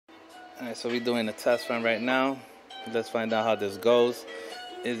Alright, so we're doing a test run right now. Let's find out how this goes.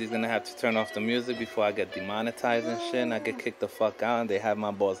 Izzy's gonna have to turn off the music before I get demonetized and shit, and I get kicked the fuck out, and they have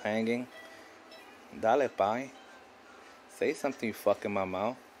my balls hanging. Dale, pai. Say something, you fucking my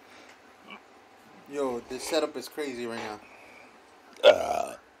mouth. Yo, this setup is crazy right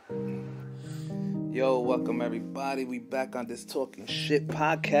now. Yo, welcome everybody. We back on this Talking Shit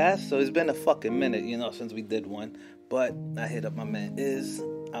podcast. So it's been a fucking minute, since we did one. But I hit up my man Iz.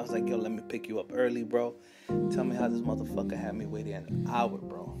 I was like, yo, let me pick you up early, bro. Tell me how this motherfucker had me waiting an hour,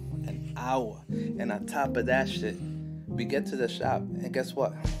 bro. An hour. And on top of that shit, we get to the shop, and guess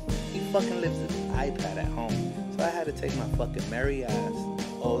what? He fucking leaves his iPad at home. So I had to take my fucking merry ass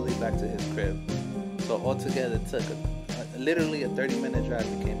all the way back to his crib. So altogether it took literally a 30-minute drive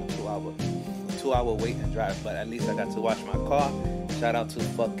became a 2-hour wait and drive. But at least I got to wash my car. Shout out to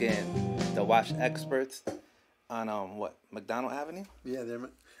fucking the wash experts on McDonald Avenue? Yeah,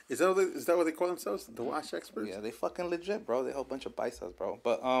 is that what they call themselves? The wash experts? Yeah, they fucking legit, bro. They a whole bunch of paisas, bro.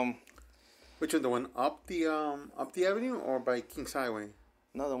 But which one? The one up the avenue or by Kings Highway?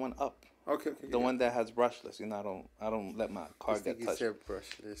 No, the one up. Okay. The one that has brushless. I don't let my car get touched. You said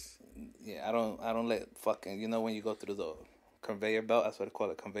brushless. Yeah, I don't let fucking. When you go through the conveyor belt, that's what they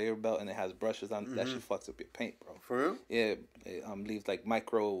call it, conveyor belt, and it has brushes on. Mm-hmm. That shit fucks up your paint, bro. For real? Yeah, it leaves like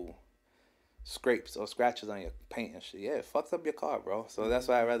micro scrapes or scratches on your paint and shit. Yeah, it fucks up your car, bro. So that's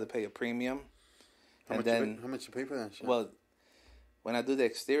why I'd rather pay a premium. How much you pay for that shit? Well, when I do the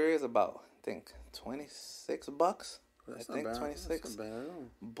exterior, it's about, I think, $26. That's I think not bad. 26. That's not bad at all.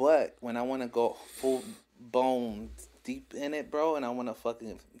 But when I want to go full bone deep in it, bro, and I want to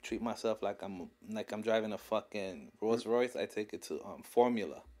fucking treat myself like I'm driving a fucking Rolls Royce, I take it to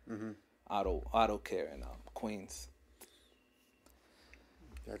Formula Auto Care in Queens.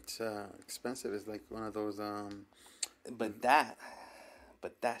 That's expensive. It's like one of those. But that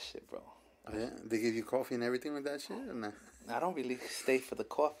shit, bro. Oh, yeah, they give you coffee and everything with that shit, or nah? I don't really stay for the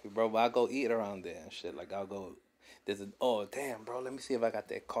coffee, bro. But I go eat around there and shit. Like I'll go. Oh damn, bro. Let me see if I got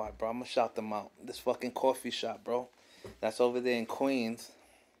that card, bro. I'm gonna shout them out. This fucking coffee shop, bro. That's over there in Queens.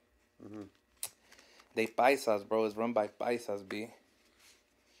 Mm-hmm. They paisas, bro. It's run by paisas, B.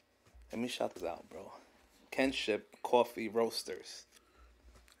 Let me shout this out, bro. Kinship Coffee Roasters.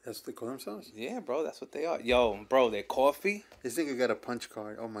 That's what they call themselves? Yeah, bro, that's what they are. Yo, bro, their coffee. This nigga got a punch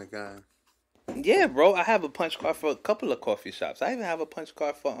card. Oh, my God. Yeah, bro, I have a punch card for a couple of coffee shops. I even have a punch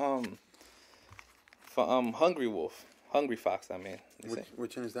card for Hungry Fox, I mean.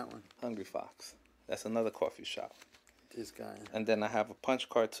 Which one is that one? Hungry Fox. That's another coffee shop. This guy. And then I have a punch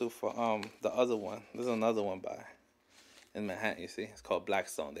card, too, for the other one. There's another one in Manhattan, you see? It's called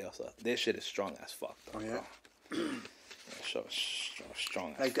Blackstone. Their shit is strong as fuck, though, oh, yeah? Bro.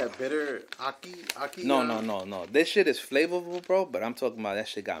 Strong. Like that bitter Aki? No. This shit is flavorful, bro. But I'm talking about that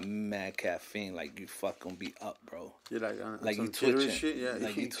shit got mad caffeine. Like you fucking be up, bro. You're like you twitching. Shit, yeah.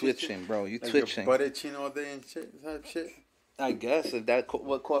 Like you twitching, bro. You like twitching. Butt itching all day and shit. Type shit. I guess if that's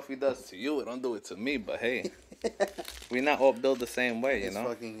what coffee does to you, it don't do it to me. But hey, we not all built the same way, This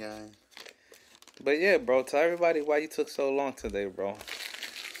fucking guy. But yeah, bro. Tell everybody why you took so long today, bro.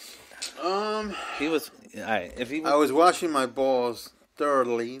 He was. Alright, I was washing my balls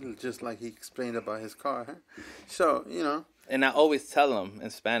thoroughly, just like he explained about his car. Huh? So, And I always tell him in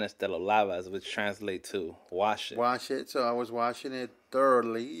Spanish that lo lavas, which translate to wash it. Wash it. So I was washing it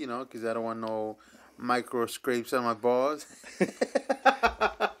thoroughly, because I don't want no micro scrapes on my balls.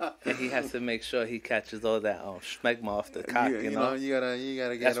 And he has to make sure he catches all that schmegma off the cock, you know. You gotta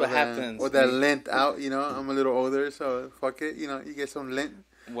get that's all what that, happens. All that lint out, I'm a little older, so fuck it, you get some lint.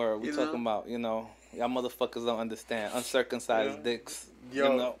 Where we talking about, y'all motherfuckers don't understand. Uncircumcised dicks,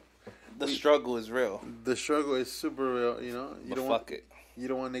 the struggle is real. The struggle is super real, You don't fuck it. You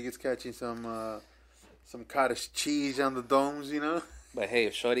don't want niggas catching some cottage cheese on the domes, But hey,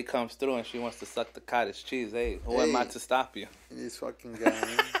 if shorty comes through and she wants to suck the cottage cheese, who am I to stop you? This fucking guy,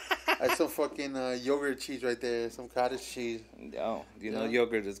 man. I have some fucking yogurt cheese right there, some cottage cheese. Yo, you know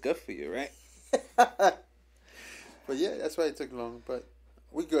yogurt is good for you, right? But yeah, that's why it took long, but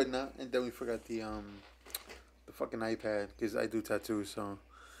we good now. And then we forgot the fucking iPad, because I do tattoos, so.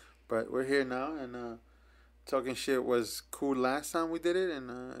 But we're here now, and talking shit was cool last time we did it,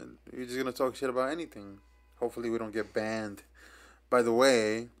 and we're just gonna talk shit about anything. Hopefully we don't get banned. By the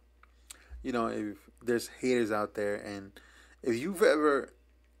way, if there's haters out there, and if you've ever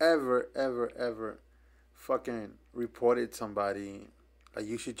fucking reported somebody, like,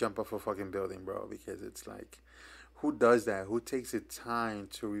 you should jump off a fucking building, bro, because it's like, who does that? Who takes the time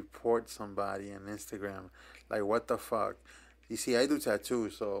to report somebody on Instagram? Like, what the fuck? You see, I do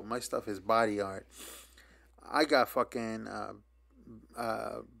tattoos, so my stuff is body art. I got fucking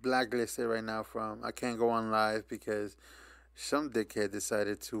blacklisted right now from. I can't go on live because some dickhead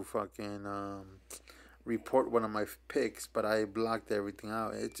decided to fucking report one of my pics, but I blocked everything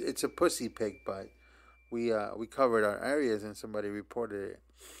out. It's a pussy pic, but we covered our areas and somebody reported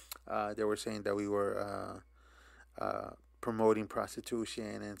it. They were saying that we were promoting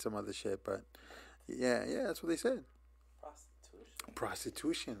prostitution and some other shit, but yeah, that's what they said.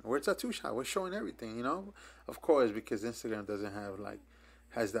 Prostitution. We're a tattoo shop. We're showing everything, you know. Of course, because Instagram doesn't have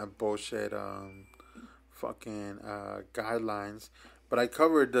has that bullshit fucking guidelines. But I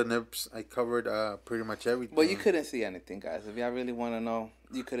covered the nips. I covered pretty much everything. But you couldn't see anything, guys. If y'all really want to know,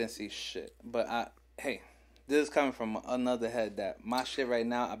 you couldn't see shit. But hey, this is coming from another head that my shit right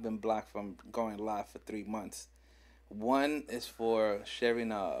now, I've been blocked from going live for 3 months. One is for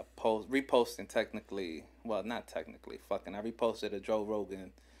sharing a post, reposting technically. Well, not technically. Fucking, I reposted a Joe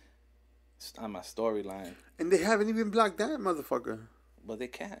Rogan on my storyline. And they haven't even blocked that motherfucker. But they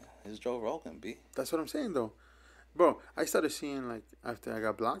can't. It's Joe Rogan, B. That's what I'm saying, though. Bro, I started seeing, after I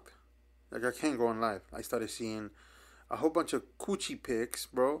got blocked, I can't go on live. I started seeing a whole bunch of coochie pics,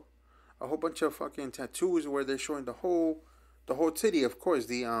 bro. A whole bunch of fucking tattoos where they're showing the whole titty. Of course,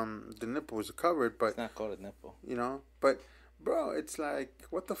 the nipple was covered, but... It's not called a nipple. You know? But, bro, it's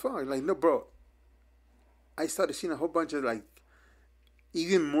what the fuck? No, bro. I started seeing a whole bunch of,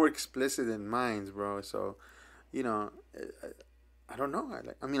 even more explicit than mine, bro. So, you know, I don't know.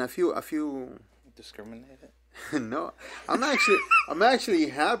 I feel... Discriminated? No, I'm actually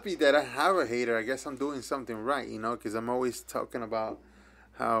happy that I have a hater. I guess I'm doing something right, you know, because I'm always talking about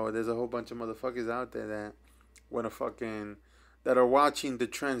how there's a whole bunch of motherfuckers out there that want to fucking, that are watching the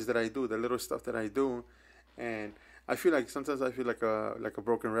trends that I do, the little stuff that I do, and I feel sometimes I feel like a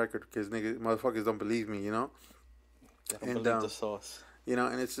broken record because motherfuckers don't believe me, you know. They don't believe the sauce. You know,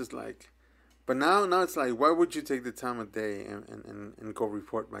 and it's just but now it's why would you take the time of day and go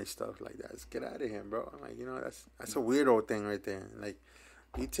report my stuff like that? Just get out of here, bro. I'm you know, that's a weirdo thing right there.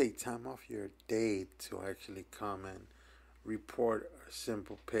 You take time off your day to actually come and report a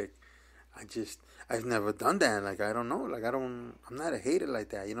simple pic. I've never done that. I don't know. I'm not a hater like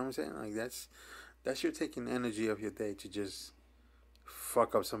that. You know what I'm saying? That's you're taking energy of your day to just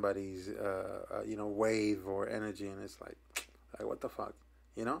fuck up somebody's, wave or energy. And it's what the fuck,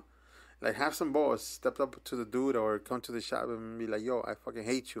 you know? Have some balls, step up to the dude or come to the shop and be like, yo, I fucking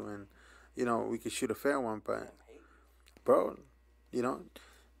hate you. And, you know, we could shoot a fair one. But, bro, you know,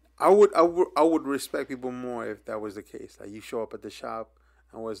 I would respect people more if that was the case. You show up at the shop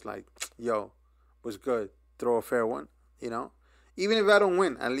and was yo, what's good? Throw a fair one, you know? Even if I don't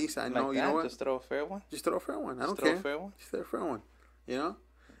win, at least I know, you know what? Just throw a fair one? Just throw a fair one. I don't care. Just throw a fair one, you know?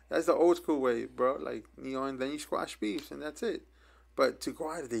 That's the old school way, bro. You know, and then you squash beefs and that's it. But to go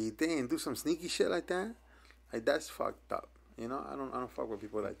out of the day and do some sneaky shit like that, that's fucked up. You know, I don't fuck with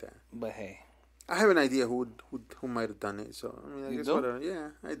people like that. But hey, I have an idea who might have done it. So I mean, I guess do? whatever. Yeah,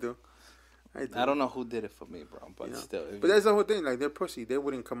 I do. I don't know who did it for me, bro. But you know? Still, but that's the whole thing. They're pussy. They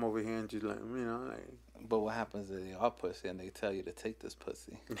wouldn't come over here and just But what happens is they are pussy and they tell you to take this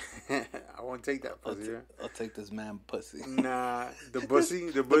pussy. I won't take that pussy. I'll take this man pussy. Nah, the pussy.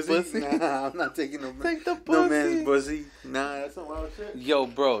 Nah, I'm not taking no man's pussy. Nah, that's some wild shit. Yo,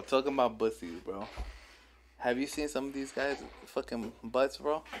 bro, talking about pussies, bro. Have you seen some of these guys fucking butts,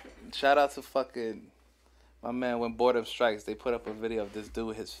 bro? Shout out to fucking my man when Boredom Strikes. They put up a video of this dude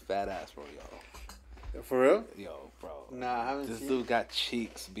with his fat ass, bro, yo. For real? Yo, bro. Nah, I haven't seen. This dude got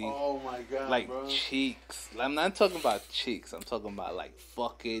cheeks, B. Oh my god, bro. Cheeks. I'm not talking about cheeks. I'm talking about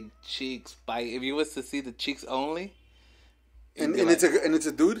fucking cheeks. If you was to see the cheeks only. And it's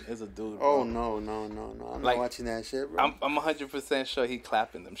a dude? It's a dude, bro. Oh, no. I'm not watching that shit, bro. I'm 100% sure he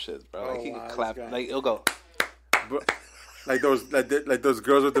clapping them shits, bro. He could clap. It'll go. Bro, like those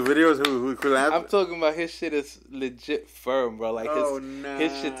girls with the videos who clap? I'm talking about his shit is legit firm, bro.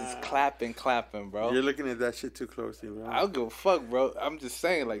 His shit is clapping, bro. You're looking at that shit too closely, bro. I don't give a fuck, bro. I'm just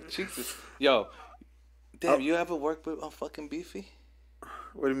saying, cheeks is... Yo, damn, you ever worked with fucking Beefy?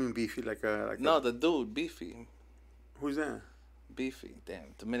 What do you mean Beefy? No, the dude, Beefy. Who's that? Beefy,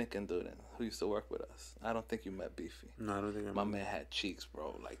 damn, Dominican dude who used to work with us. I don't think you met Beefy. No, I don't think I met. My man had cheeks,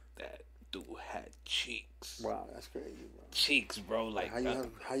 bro, like that. Dude had cheeks. Wow, that's crazy, bro. Cheeks, bro,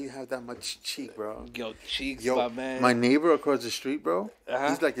 how you have that much cheek, bro? Yo, cheeks, my man. My neighbor across the street, bro.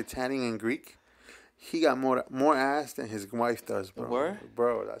 He's Italian and Greek. He got more ass than his wife does, bro. Word?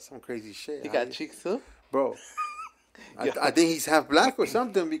 Bro, that's some crazy shit. He got cheeks too, bro. I think he's half black or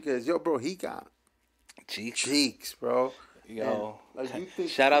something because bro, he got cheeks, bro. Yo,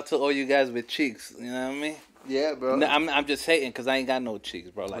 shout out to all you guys with cheeks. You know what I mean? Yeah, bro. No, I'm just hating because I ain't got no cheeks,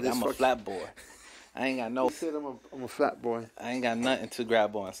 bro. I'm a flat boy. I ain't got no. He said I'm a flat boy. I ain't got nothing to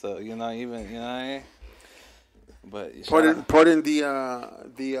grab on. So even what I mean. But Pardon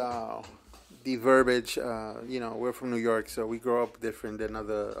the verbiage. We're from New York, so we grow up different than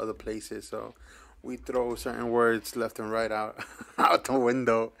other places. So we throw certain words left and right out the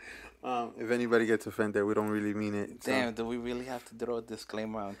window. If anybody gets offended, we don't really mean it. So. Damn, do we really have to throw a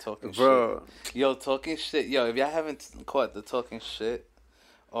disclaimer on talking Bro. shit? Yo, talking shit. Yo, if y'all haven't caught the talking shit,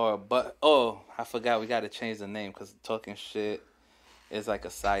 I forgot we got to change the name because talking shit is like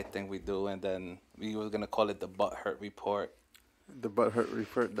a side thing we do, and then we were gonna call it the Butt Hurt Report. The Butt Hurt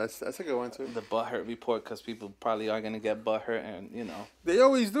Report. That's a good one too. The Butt Hurt Report, because people probably are gonna get butt hurt, and they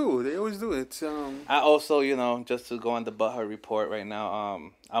always do. It's I also just to go on the Butt Hurt Report right now.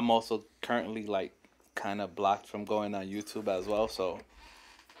 I'm also currently like kind of blocked from going on YouTube as well. So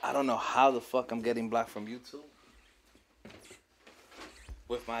I don't know how the fuck I'm getting blocked from YouTube.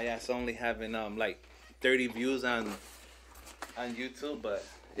 With my ass only having like 30 views on YouTube, but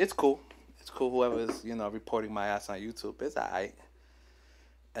it's cool. It's cool. Whoever's reporting my ass on YouTube, it's alright.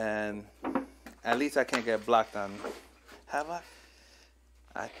 And at least I can't get blocked on. Have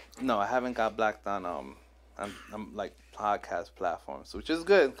I? No, I haven't got blocked on I'm like podcast platforms, which is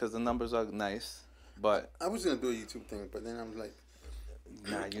good because the numbers are nice. But I was gonna do a YouTube thing, but then I'm like,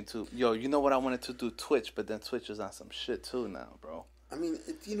 nah, YouTube. Yo, you know what I wanted to do? Twitch, but then Twitch is on some shit too now, bro. I mean,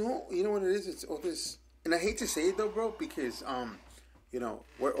 you know what it is? It's all this, and I hate to say it though, bro, because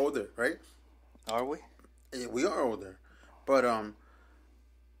we're older, right? Are we? Yeah, we are older, but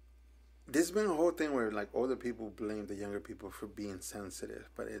there's been a whole thing where like older people blame the younger people for being sensitive,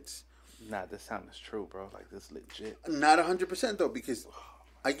 but it's this time is true, bro. Like this legit. Not 100% though, because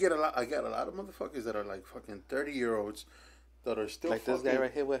I get a lot of motherfuckers that are like fucking 30-year-olds that are still like fucking, this guy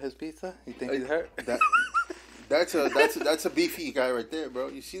right here with his pizza. You think he's hurt? That's a beefy guy right there, bro.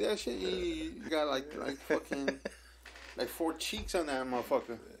 You see that shit? You got like fucking like 4 cheeks on that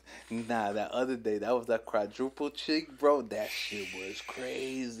motherfucker. Nah, that other day that was that Quadruple Cheeked, bro. That shit was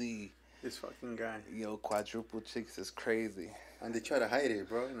crazy. This fucking guy. Yo, Quadruple Cheeked is crazy. And they try to hide it,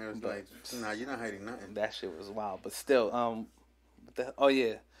 bro. And it was like, nah, you're not hiding nothing. That shit was wild, but still,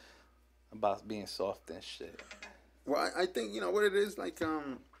 about being soft and shit. Well, I think what it is like.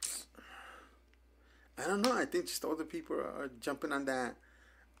 I don't know. I think just older people are jumping on that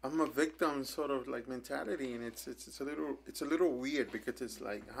I'm a victim sort of like mentality, and it's a little weird because it's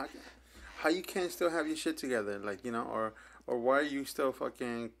like how you can't still have your shit together, like, or why are you still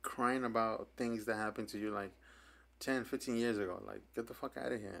fucking crying about things that happened to you like 10, 15 years ago? Like, get the fuck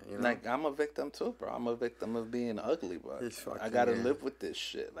out of here, Like, I'm a victim too, bro. I'm a victim of being ugly, bro. I gotta live with this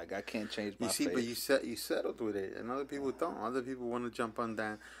shit. Like, I can't change my face. But you settled with it, and other people don't. Other people want to jump on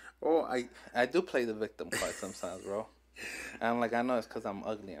that. Oh, I do play the victim card sometimes, bro. I'm like, I know it's because I'm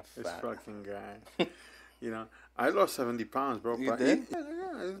ugly and fat. This fucking guy. I lost 70 pounds, bro. You did? Yeah.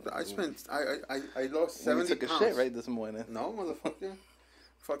 I lost 70 pounds. You took a shit right this morning. No, motherfucker.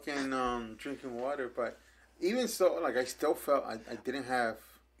 Fucking drinking water. But even so, like, I still felt I didn't have...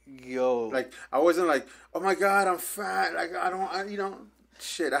 Yo. Like, I wasn't like, oh my God, I'm fat. Like,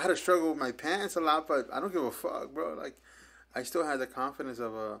 shit. I had to struggle with my pants a lot, but I don't give a fuck, bro. Like, I still had the confidence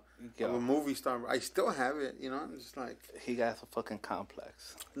of a movie star. I still have it, I'm just like... He got a fucking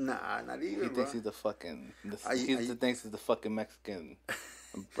complex. Nah, not even, He thinks he's the fucking... He thinks he's the fucking Mexican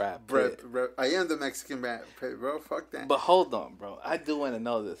Brad Pitt. I am the Mexican Brad Pitt, bro. Fuck that. But hold on, bro. I do want to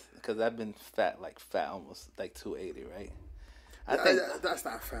know this, because I've been fat almost like 280, right? I think that's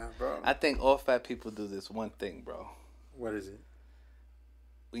not fat, bro. I think all fat people do this one thing, bro. What is it?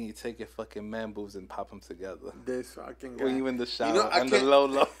 When you take your fucking man boobs and pop them together. This fucking guy. When you in the shower, the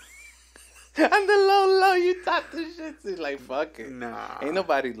low. On the low, you talk this shit. It's like, fuck it. Nah. Ain't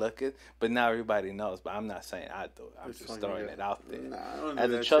nobody looking, but now everybody knows. But I'm not saying I do it. I'm just throwing it out there. Nah, I don't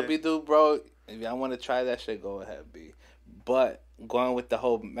As a chubby dude, bro, if y'all want to try that shit, go ahead, B. But going with the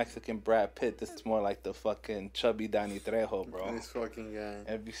whole Mexican Brad Pitt, this is more like the fucking chubby Danny Trejo, bro. This fucking guy.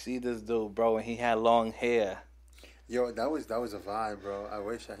 If you see this dude, bro, and he had long hair. Yo, that was a vibe, bro. I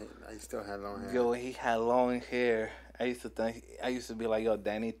wish I still had long hair. Yo, he had long hair. I used to be like, yo,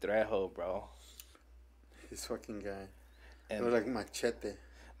 Danny Trejo, bro. This fucking guy. And it was like machete.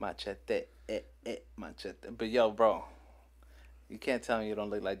 Machete. But yo, bro, you can't tell me you don't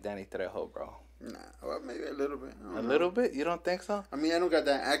look like Danny Trejo, bro. Nah, well, maybe a little bit. A little bit? You don't think so? I mean, I don't got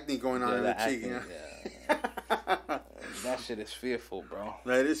that acne going on in the cheek, Yeah. That shit is fearful, bro.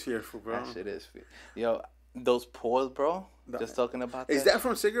 That is fearful, bro. That shit is fearful. Yo, those pores, bro. Just talking about that. Is that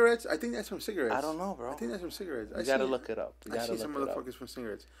from cigarettes? I think that's from cigarettes. I don't know, bro. I think that's from cigarettes. You gotta look it up. I see some motherfuckers from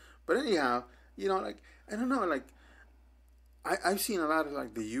cigarettes. But anyhow, like, I don't know, like, I've seen a lot of,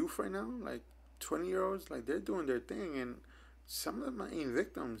 like, the youth right now. Like, 20-year-olds, like, they're doing their thing, and some of them ain't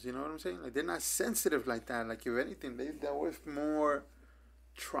victims, you know what I'm saying? Like, they're not sensitive like that. Like, if anything, they've dealt with more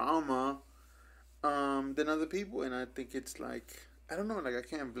trauma than other people, and I think it's like, I don't know, like, I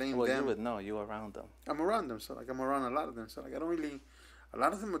can't blame them. Well, you would know. You around them. I'm around them, so, like, I'm around a lot of them. So, like, I don't really, a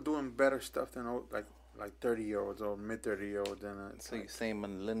lot of them are doing better stuff than, like 30-year-olds or mid-30-year-olds. So you're saying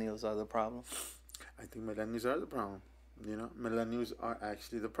millennials are the problem? I think millennials are the problem. You know, millennials are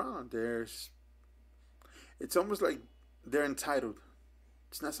actually the problem. It's almost like they're entitled.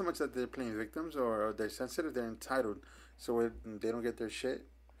 It's not so much that they're playing victims or they're sensitive. They're entitled, so when they don't get their shit.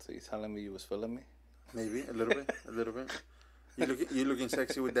 So you're telling me you was feeling me? Maybe a little bit, a little bit. You looking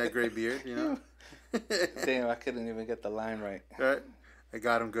sexy with that gray beard, you know. Damn, I couldn't even get the line right. Right, I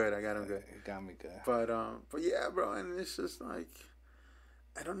got him good. It got me good. But yeah, bro, and it's just like,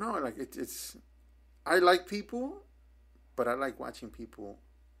 I don't know, like it's. I like people, but I like watching people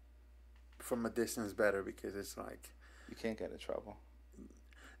from a distance better because it's like you can't get in trouble.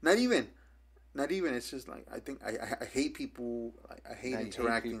 Not even. It's just like I think I hate people. I hate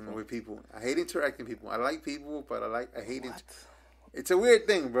interacting with people. I hate interacting with people. I like people, but I hate it. It's a weird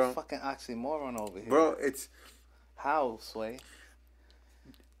thing, bro. Fucking oxymoron over here, bro. It's how, Sway.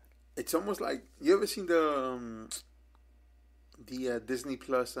 It's almost like, you ever seen the Disney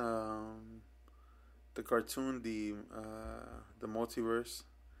Plus the cartoon, the multiverse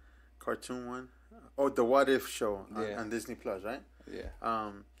cartoon one? Oh, the What If show on Disney Plus, right?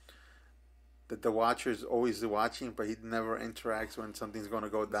 Yeah. That the watcher is always watching, but he never interacts when something's gonna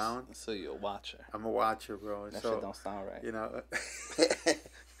go down. So you're a watcher. I'm a watcher, bro. That shit don't sound right. You know.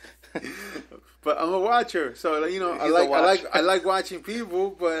 But I'm a watcher, so you know, I like watching people,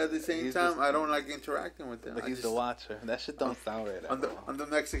 but at the same time, I don't like interacting with them. But he's the watcher. That shit don't sound right. On the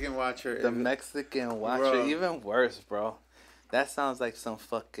Mexican watcher. The Mexican watcher, bro. Even worse, bro. That sounds like some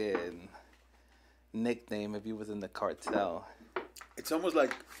fucking nickname if you was in the cartel. It's almost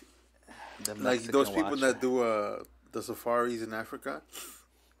like those people that do the safaris in Africa.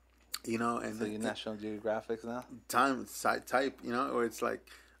 You know, and so your National Geographics now. Type, you know, or it's like.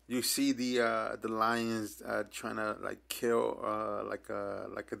 You see the lions trying to like kill like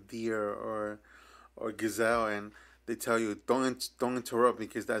a deer or gazelle, and they tell you don't interrupt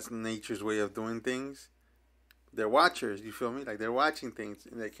because that's nature's way of doing things. They're watchers, you feel me? Like they're watching things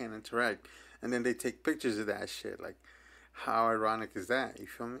and they can't interact, and then they take pictures of that shit. Like, how ironic is that? You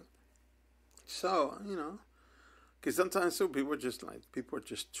feel me? So you know, because sometimes too people are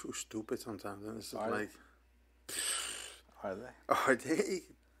just too stupid sometimes, and it's just like, are they? Are they?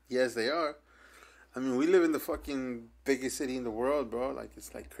 Yes, they are. I mean, we live in the fucking biggest city in the world, bro. Like,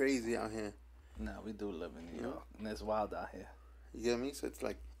 it's like crazy out here. No, we do live in New York, and it's wild out here. You get me? So it's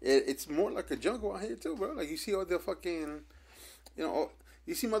like, it's more like a jungle out here, too, bro. Like, you see all the fucking, you know,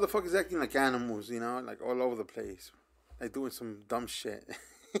 you see motherfuckers acting like animals, you know, like all over the place. Like, doing some dumb shit.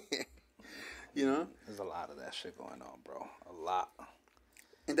 You know? There's a lot of that shit going on, bro. A lot.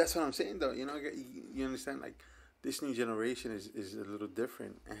 And that's what I'm saying, though. You know, you understand? Like, this new generation is a little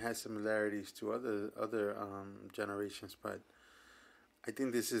different and has similarities to other generations, but I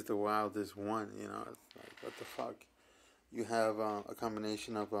think this is the wildest one. You know, it's like, what the fuck? You have a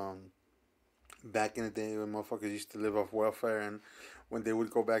combination of back in the day when motherfuckers used to live off welfare, and when they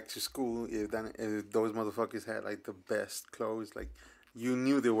would go back to school, if those motherfuckers had like the best clothes, like you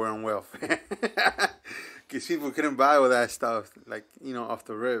knew they were on welfare because people couldn't buy all that stuff, like, you know, off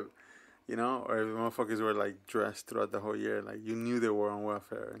the rip. You know, or if motherfuckers were like dressed throughout the whole year, like you knew they were on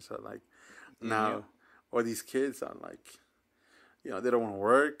welfare, and so like now all these kids are like, you know, they don't want to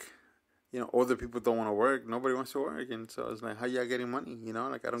work. You know, older people don't want to work. Nobody wants to work, and so it's like, how y'all getting money? You know,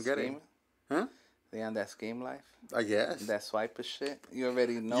 like I don't get it. Huh? They on that scheme life? I guess. That swiper shit. You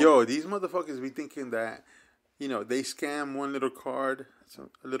already know. Yo, these motherfuckers be thinking that, you know, they scam one little card,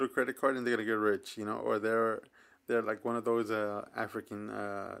 a little credit card, and they're gonna get rich. You know, or they're like one of those African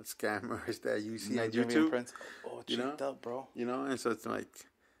scammers that you see on YouTube. Prince. Oh, cheeked up, bro. You know, and so it's like,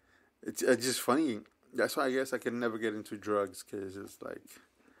 it's just funny. That's why I guess I can never get into drugs, because it's like.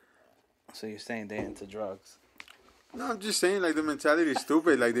 So you're saying they're into drugs? No, I'm just saying, like, the mentality is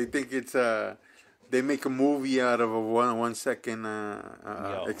stupid. Like, they think it's they make a movie out of a 1 second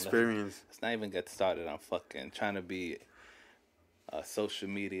experience. Let's not even get started on fucking trying to be a social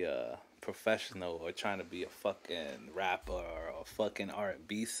media professional or trying to be a fucking rapper or a fucking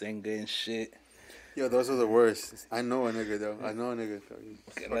R&B singer and shit. Yo, those are the worst. I know a nigga, though.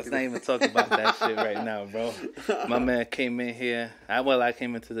 Okay, let's not even talk about that shit right now, bro. My man came in here. I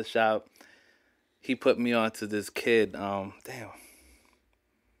came into the shop. He put me on to this kid. Damn.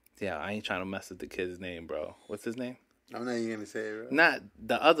 Yeah, I ain't trying to mess with the kid's name, bro. What's his name? I'm not even gonna say it, bro. Not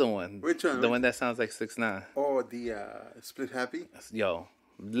the other one. Which one? The one that sounds like 6ix9ine. Oh, the Split Happy? Yo,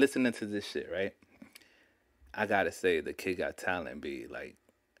 listening to this shit, right? I gotta say, the kid got talent, B. Like,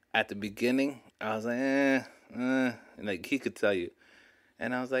 at the beginning, I was like, like, he could tell you.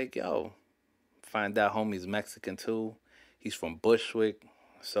 And I was like, yo, find out homie's Mexican, too. He's from Bushwick,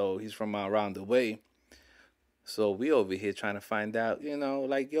 so he's from around the way. So we over here trying to find out,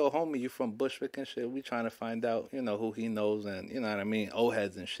 like, yo, homie, you from Bushwick and shit. We trying to find out, who he knows and, you know what I mean? Old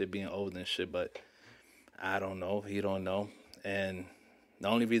heads and shit, being old and shit, but I don't know. He don't know. And the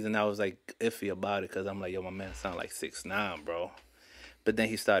only reason I was, like, iffy about it, because I'm like, yo, my man sound like 6ix9ine, bro. But then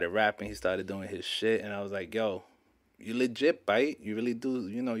he started rapping. He started doing his shit. And I was like, yo, you legit, bite. You really do,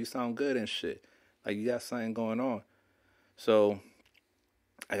 you sound good and shit. Like, you got something going on. So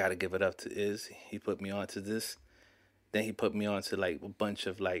I got to give it up to Iz. He put me on to this. Then he put me on to, like, a bunch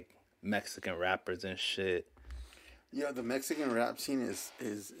of, like, Mexican rappers and shit. Yo, the Mexican rap scene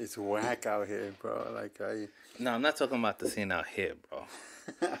is whack out here, bro. Like, No, I'm not talking about the scene out here, bro.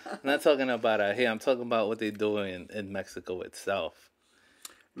 I'm not talking about out here. I'm talking about what they do in Mexico itself.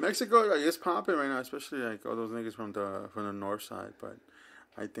 Mexico, like, it's popping right now, especially, like, all those niggas from the north side. But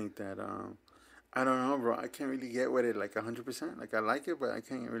I think that, I don't know, bro. I can't really get with it, like, 100%. Like, I like it, but I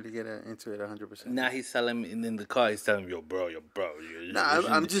can't really get into it 100%. Now he's telling me in the car. He's telling me, yo, bro.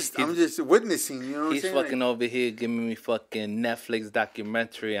 I'm just witnessing. You know what I'm he's saying? Fucking over here giving me fucking Netflix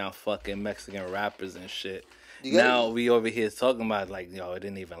documentary on fucking Mexican rappers and shit. Now we over here talking about, like, yo, it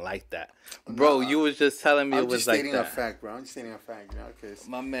didn't even like that, bro. You was just telling me it was like that. I'm just stating a fact, bro. I'm just stating a fact, cause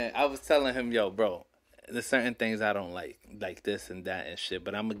my man, I was telling him, yo, bro, there's certain things I don't like this and that and shit.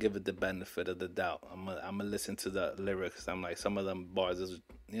 But I'm gonna give it the benefit of the doubt. I'm gonna listen to the lyrics. I'm like, some of them bars is,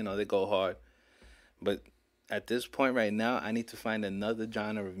 they go hard. But at this point right now, I need to find another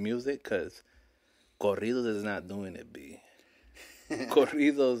genre of music, cause corridos is not doing it, B.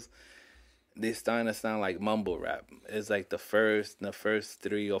 Corridos, they starting to sound like mumble rap. It's like the first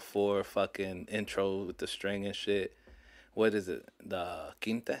 3 or 4 fucking intro with the string and shit. What is it? The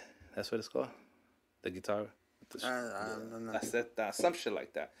quinte? That's what it's called? The guitar? Some shit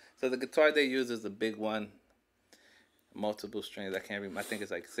like that. So the guitar they use is the big one. Multiple strings. I can't remember. I think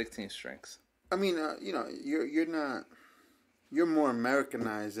it's like 16 strings. I mean, you're not... You're more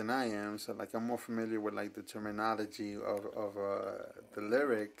Americanized than I am, so, like, I'm more familiar with, like, the terminology of the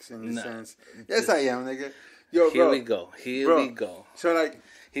lyrics in the sense. Yes, I am, nigga. Yo, Here bro. we go. Here we go. So, like,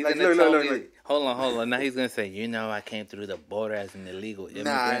 he's like, gonna tell me. look. Hold on. Now he's gonna say, I came through the border as an illegal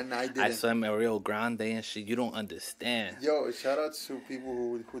immigrant. Nah, I didn't. I saw him at Rio Grande and shit. You don't understand. Yo, shout out to people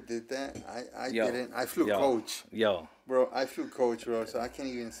who did that. I didn't. I flew coach. Yo. Bro, I flew coach, bro, so I can't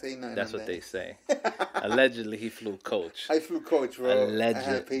even say nothing. That's what they say. Allegedly, he flew coach. I flew coach, bro. Allegedly.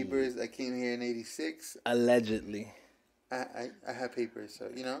 I had papers. I came here in '86. Allegedly. I had papers, so,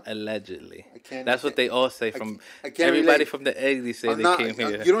 Allegedly. That's That's what they all say from everybody relate. from the 80s say they came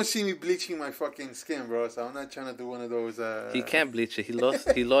here. You don't see me bleaching my fucking skin, bro, so I'm not trying to do one of those... He can't bleach it. He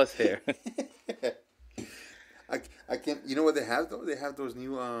lost hair. I can't... You know what they have, though? They have those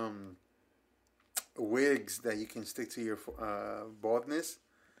new wigs that you can stick to your baldness.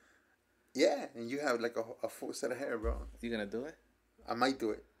 Yeah, and you have, like, a full set of hair, bro. You gonna do it? I might do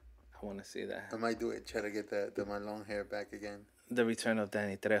it. I want to see that. I might do it. Try to get my long hair back again. The return of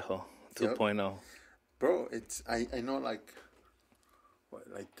Danny Trejo 2.0. Yep. Bro, it's I know like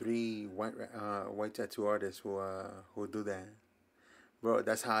 3 white tattoo artists who do that. Bro,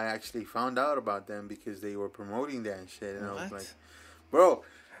 that's how I actually found out about them, because they were promoting that and shit. And I was like, bro,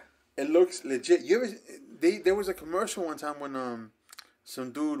 it looks legit. There was a commercial one time when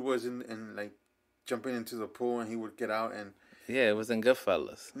some dude was in like jumping into the pool and he would get out and. Yeah, it was in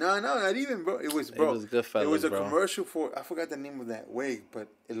Goodfellas. No, not even, bro. It was Goodfellas. It was a commercial for, I forgot the name of that wig, but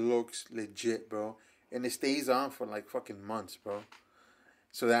it looks legit, bro. And it stays on for like fucking months, bro.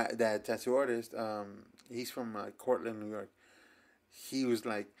 So that tattoo artist, he's from Cortland, New York. He was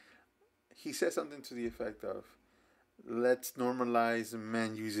like, he said something to the effect of, let's normalize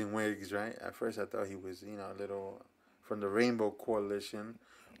men using wigs, right? At first I thought he was, a little from the Rainbow Coalition.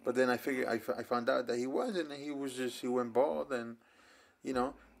 But then I figured, I found out that he wasn't, and he went bald, and,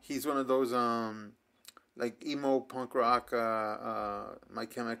 he's one of those, like, emo, punk rock, My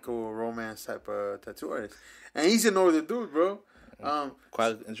Chemical Romance type of tattoo artist. And he's an older dude, bro.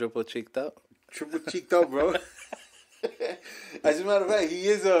 Quadruple cheeked up? Triple cheeked up, bro. As a matter of fact,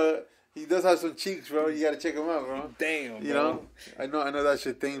 he does have some cheeks, bro. You gotta check him out, bro. Damn, bro. I know that's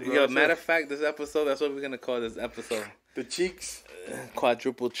your thing, bro. Yo, matter of fact, this episode, that's what we're gonna call this episode. The cheeks.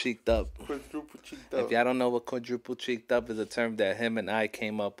 Quadruple cheeked up. Quadruple cheeked up. If y'all don't know what quadruple cheeked up is, a term that him and I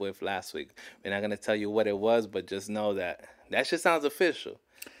came up with last week. We're not gonna tell you what it was, but just know that shit sounds official.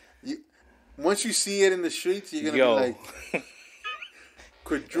 Once you see it in the streets, you're gonna be like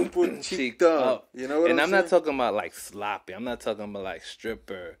quadruple cheeked up. You know what I'm saying? And I'm not talking about like sloppy. I'm not talking about like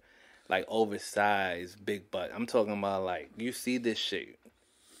stripper, like oversized, big butt. I'm talking about like you see this shit,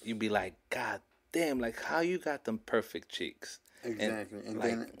 you be like, God damn, like how you got them perfect cheeks. Exactly, and like,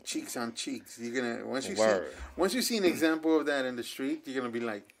 then cheeks on cheeks. You're gonna once you see an example of that in the street, you're gonna be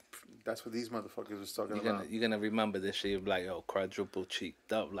like, that's what these motherfuckers was talking about. You're gonna remember this shit. You're like, yo, quadruple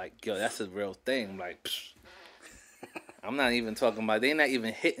cheeked up. Like, yo, that's a real thing. I'm like, psh. I'm not even talking about. They're not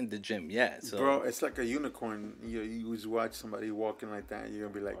even hitting the gym yet. So. Bro, it's like a unicorn. You just watch somebody walking like that, you're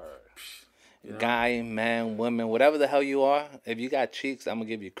gonna be like, psh. You know? Guy, man, woman, whatever the hell you are, if you got cheeks, I'm gonna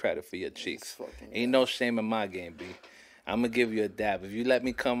give you credit for your cheeks. Ain't no shame in my game, B. I'm gonna give you a dab. If you let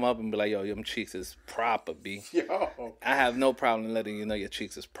me come up and be like, yo, your cheeks is proper, B. Yo. I have no problem letting you know your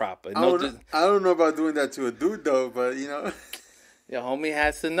cheeks is proper. I don't know about doing that to a dude, though, but, you know. Your homie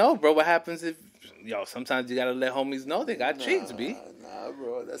has to know, bro. What happens if, sometimes you gotta let homies know they got cheeks, B. Nah,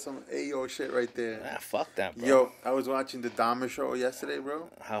 bro. That's some Ayo shit right there. Nah, fuck that, bro. Yo, I was watching the Dahmer show yesterday, bro.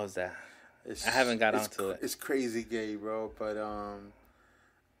 How was that? I haven't got onto it. It's crazy gay, bro. But,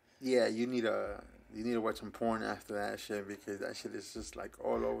 yeah, you need to watch some porn after that shit because that shit is just like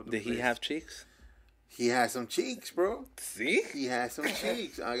all over the place. Did he have cheeks? He has some cheeks, bro. See? He has some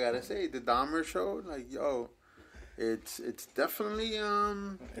cheeks. I gotta say, the Dahmer show, like, yo, it's definitely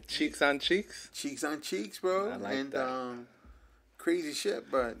cheeks on cheeks. Cheeks on cheeks, bro. I like that. Crazy shit.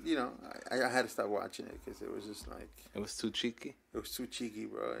 But you know, I had to stop watching it because it was just like it was too cheeky. It was too cheeky,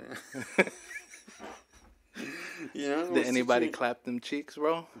 bro. You know, did anybody clap them cheeks,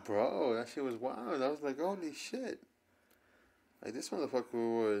 bro? Bro, that shit was wild. I was like, holy shit. Like, this motherfucker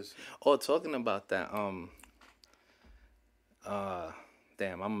was... Oh, talking about that, damn,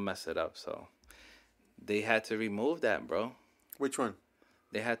 I'm gonna mess it up, so... They had to remove that, bro. Which one?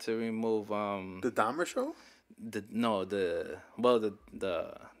 They had to remove, The Dahmer show? The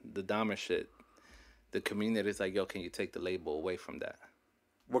Dahmer shit. The community's like, yo, can you take the label away from that?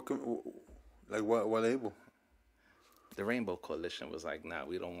 What label? The Rainbow Coalition was like, nah,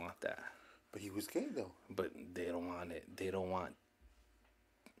 we don't want that. But he was gay, though. But they don't want it. They don't want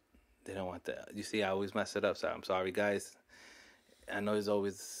that. You see, I always mess it up, so I'm sorry, guys. I know it's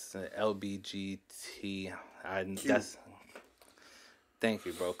always LBGT. Thank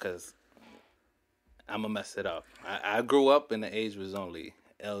you, bro, because I'm going to mess it up. I grew up and the age was only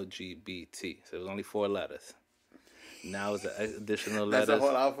LGBT, so it was only 4 letters. Now it's additional letters. That's the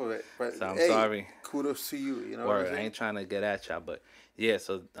whole alphabet. But so I'm sorry. Kudos to you. You know what I'm saying? I ain't trying to get at y'all, but yeah.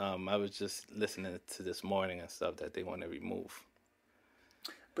 So I was just listening to this morning and stuff that they want to remove.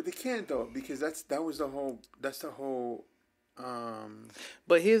 But they can't though because that's the whole.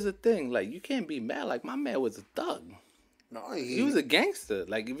 But here's the thing: like you can't be mad. Like my man was a thug. No, he was a gangster.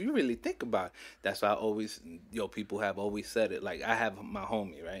 Like if you really think about it, that's why people have always said it. Like I have my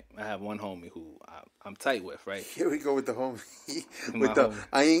homie, right? I have one homie who I'm tight with, right? Here we go with the homie.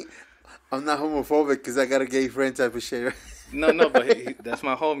 I'm not homophobic because I got a gay friend type of shit. Right? No, but that's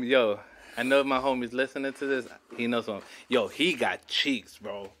my homie. Yo, I know if my homie's listening to this. He knows something. Yo, he got cheeks,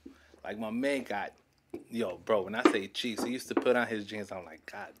 bro. Like my man got, bro. When I say cheeks, he used to put on his jeans. I'm like,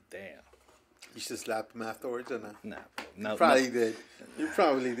 God damn. You should slap him afterwards or not? Nah, no. You probably did. You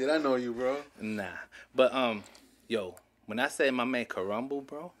probably did. I know you, bro. Nah, but when I say my man can rumble,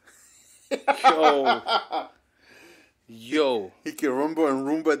 bro. Yo. He can rumble and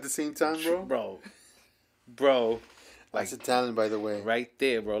Roomba at the same time, bro. Like, that's a talent, by the way. Right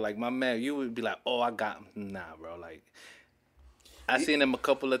there, bro. Like my man, you would be like, oh, I got him. Nah, bro. Like, I seen him a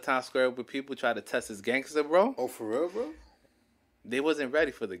couple of Times Square with people try to test his gangster, bro. Oh, for real, bro? They wasn't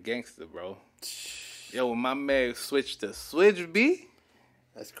ready for the gangster, bro. Yo, when my man switched to Switch B.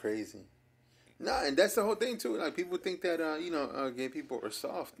 That's crazy. Nah, and that's the whole thing, too. Like, people think that, gay people are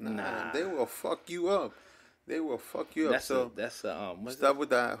soft. Nah. They will fuck you up. That's stop with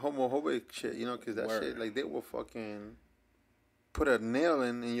that homophobic shit, because that shit, like, they will fucking put a nail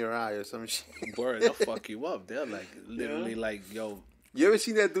in your eye or some shit. Word, they'll fuck you up. They're like, literally, like, yo. You ever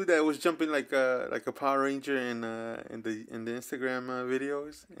seen that dude that was jumping like a Power Ranger in the Instagram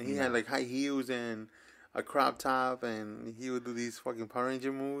videos? And he had like high heels and a crop top, and he would do these fucking Power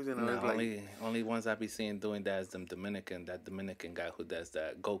Ranger moves. And I was like, only ones I be seeing doing that is that Dominican guy who does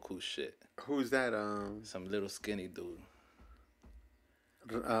that Goku shit. Who's that? Some little skinny dude.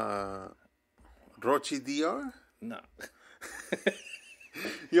 Rochi DR? No.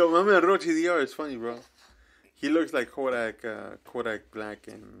 Yo, my man Rochi DR is funny, bro. He looks like Kodak Black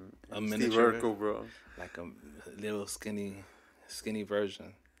and A Steve miniature, Urkel, bro. like a little skinny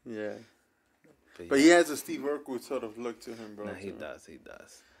version. Yeah. But But yeah. he has a Steve Urkel sort of look to him, bro. Nah, he too. does.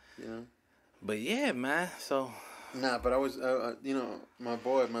 You know? But yeah, man. So. Nah, but I was, my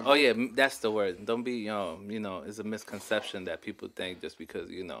boy. Oh yeah, that's the word. Don't be, it's a misconception that people think just because,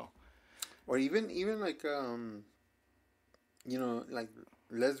 Or even like, like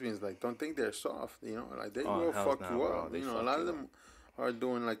lesbians, like, don't think they're soft, like they will fuck you bro. up. A lot of them are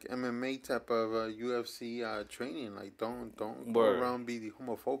doing like MMA type of UFC training. Like, don't go around be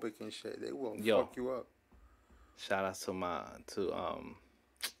homophobic and shit. They will fuck you up. Shout out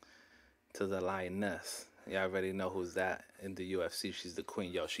to the lioness. You already know who's that in the UFC. She's the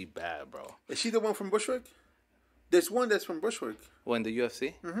queen. Yo, she bad, bro. Is she the one from Bushwick? There's one that's from Bushwick. What, in the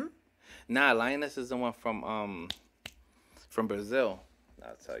UFC? Mm-hmm. Nah, lioness is the one from Brazil.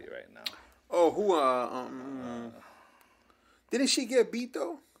 I'll tell you right now. Oh, who? Didn't she get beat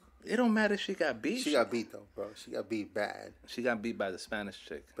though? It don't matter if she got beat. She got beat though, bro. She got beat bad. She got beat by the Spanish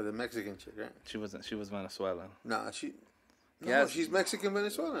chick. By the Mexican chick, right? She wasn't. She was Venezuelan. Nah, she's Mexican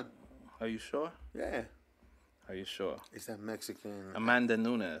Venezuelan. Are you sure? Yeah. Are you sure? It's that Mexican. Amanda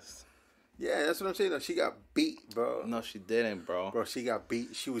Nunes. Yeah, that's what I'm saying. Though. She got beat, bro. No, she didn't, bro. Bro, she got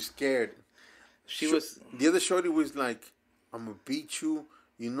beat. She was scared. She was. The other shorty was like, "I'm gonna beat you.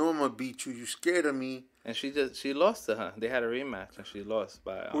 You know I'm gonna beat you. You scared of me." And she lost to her. They had a rematch and she lost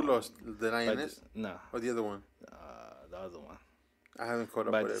by. Who lost? The lioness? No. Or the other one? The other one. I haven't caught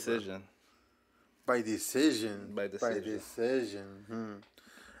up by with decision. it. By decision. By decision.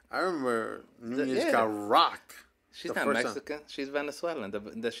 I remember Nunez got rocked. She's not Mexican. She's Venezuelan.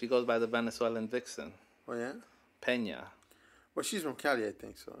 She goes by the Venezuelan vixen. Oh, yeah? Peña. Well, she's from Cali, I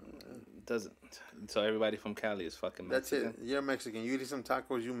think, so. Doesn't. So everybody from Cali is fucking Mexican. That's it. You're Mexican. You eat some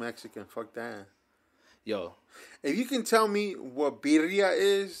tacos, you Mexican. Fuck that. Yo. If you can tell me what birria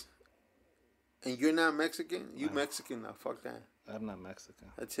is and you're not Mexican, you Mexican now. Fuck that. I'm not Mexican.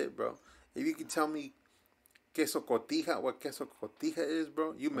 That's it, bro. If you can tell me queso cotija, what queso cotija is,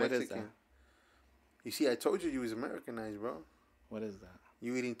 bro, you Mexican. What is that? You see, I told you was Americanized, bro. What is that?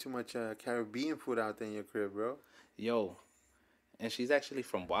 You eating too much Caribbean food out there in your crib, bro. Yo. And she's actually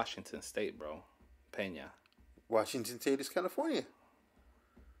from Washington State, bro. Peña. Washington State is California.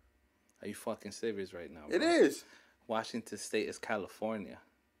 Are you fucking serious right now, bro? It is. Washington State is California.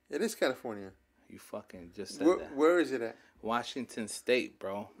 It is California. You fucking just said that. Where is it at? Washington State,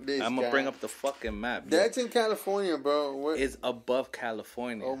 bro. This I'm going to bring up the fucking map. That's in California, bro. It's above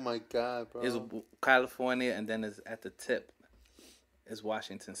California. Oh, my God, bro. It's California, and then it's at the tip. It's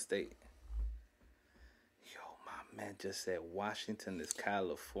Washington State. Yo, my man just said Washington is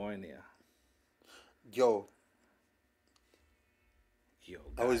California. Yo,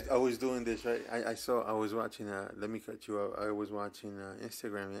 guys. I was doing this, right? I was watching, let me cut you off. I was watching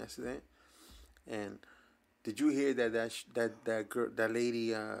Instagram yesterday. And did you hear that girl, that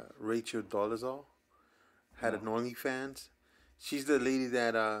lady, Rachel Dolezal, had an OnlyFans? She's the lady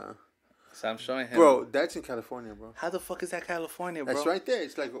that, So I'm showing him. bro, that's in California, bro. How the fuck is that California, bro? That's right there.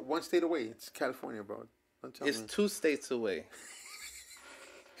 It's like one state away. It's California, bro. Don't tell me. It's 2 states away.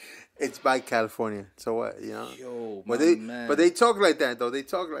 It's by California. So what, Yo, man. But they talk like that, though. They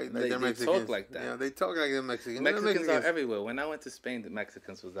talk like they're Mexicans. They talk like that. Yeah, they talk like they're Mexicans. Mexicans are everywhere. When I went to Spain, the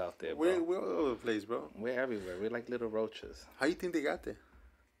Mexicans was out there, bro. We're all over the place, bro. We're everywhere. We're like little roaches. How you think they got there?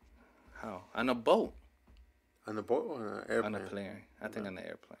 How? On a boat. On a boat or on an airplane? On a plane. I think on an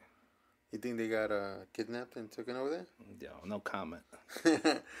airplane. You think they got kidnapped and taken over there? Yo, no comment.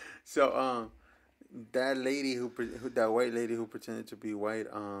 So, that lady that white lady who pretended to be white,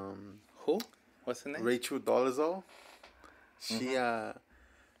 who? What's her name? Rachel Dolezal. She, her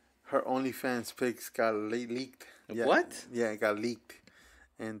OnlyFans pics got leaked. Yeah, what? Yeah, it got leaked.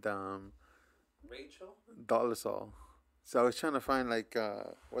 And, Rachel Dolezal. So I was trying to find, like,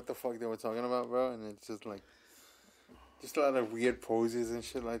 what the fuck they were talking about, bro. And it's just, like, just a lot of weird poses and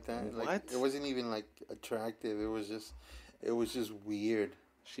shit like that. What? Like, it wasn't even, like, attractive. It was just weird.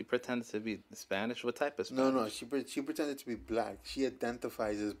 She pretended to be Spanish? What type of Spanish? No, she pretended to be black. She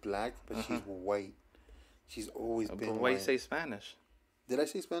identifies as black, but she's white. She's always been white. But why you say Spanish? Did I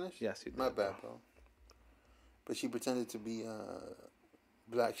say Spanish? Yes, you did. My bad, bro. But she pretended to be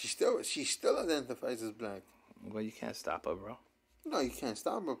black. She still identifies as black. Well, you can't stop her, bro. No, you can't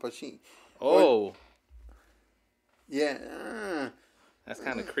stop her, but she... Oh. Yeah. That's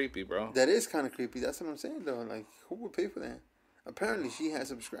kind of creepy, bro. That is kind of creepy. That's what I'm saying, though. Like, who would pay for that? Apparently, she has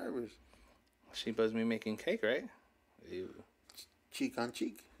subscribers. She must be making cake, right? Ew. Cheek on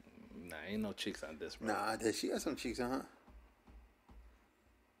cheek. Nah, ain't no cheeks on this, bro. Nah, she got some cheeks on her.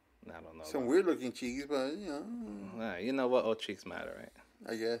 I don't know. Some weird looking cheeks, but you know. Nah, you know what? All cheeks matter,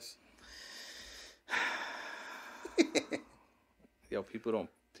 right? I guess. Yo, people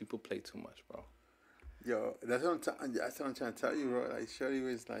play too much, bro. Yo, that's what I'm trying to tell you, bro. Like, Shorty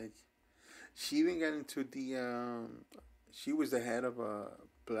was like, she even got into the she was the head of a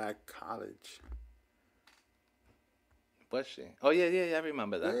black college. Was she? Oh yeah. I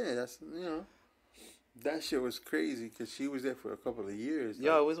remember that. Yeah, that's that shit was crazy because she was there for a couple of years.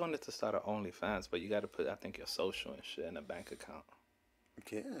 Yo, I always wanted to start an OnlyFans, but you got to put, I think, your social and shit in a bank account.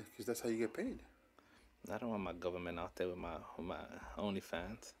 Yeah, because that's how you get paid. I don't want my government out there with my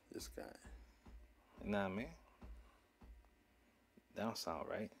OnlyFans. This guy. You know what I mean? That don't sound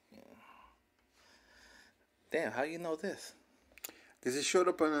right. Yeah. Damn, how you know this? Because it showed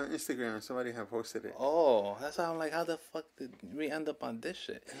up on Instagram and somebody had posted it. Oh, that's why I'm like, how the fuck did we end up on this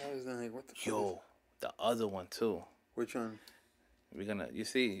shit? And I was like, what the fuck? Yo, the other one too. Which one? You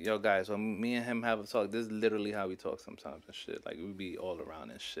see, yo guys, when me and him have a talk, this is literally how we talk sometimes and shit. Like, we be all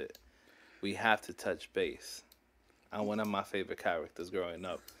around and shit. We have to touch base. And one of my favorite characters growing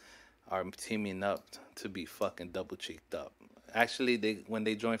up are teaming up to be fucking double cheeked up. Actually, when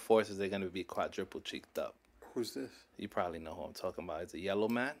they join forces, they're going to be quadruple cheeked up. Who's this? You probably know who I'm talking about. It's a yellow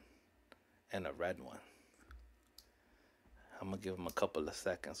man and a red one. I'm going to give him a couple of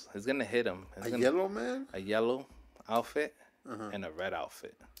seconds. It's going to hit him. Yellow man? A yellow outfit and a red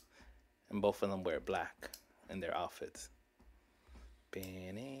outfit. And both of them wear black in their outfits. I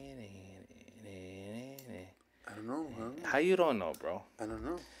don't know, huh? How you don't know, bro? I don't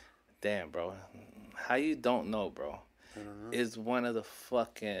know. Damn, bro. How you don't know, bro? I don't know. Is one of the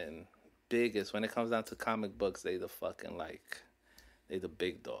fucking biggest. When it comes down to comic books, they the fucking they the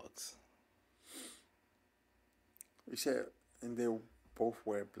big dogs. You said, and they both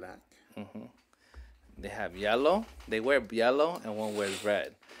wear black? Mm-hmm. They have yellow. They wear yellow, and one wears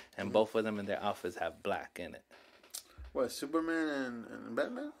red. And both of them in their outfits have black in it. What, Superman and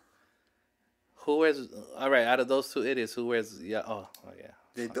Batman? Who wears... All right, out of those two idiots, who wears... Yeah, oh yeah.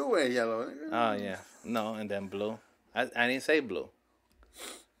 They do wear yellow. Oh, yeah. No, and then blue. I didn't say blue.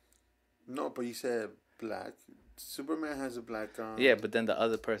 No, but you said black. Superman has a black on. Yeah, but then the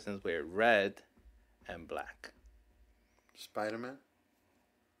other persons wear red and black. Spider-Man?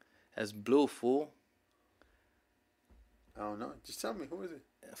 That's blue, fool. I don't know. Just tell me, who is it?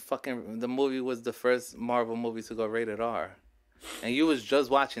 Fucking, the movie was the first Marvel movie to go rated R. And you was just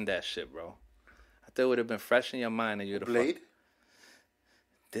watching that shit, bro. I thought it would have been fresh in your mind and you'd have... Blade?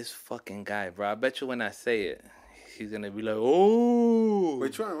 This fucking guy, bro. I bet you when I say it, he's going to be like, oh.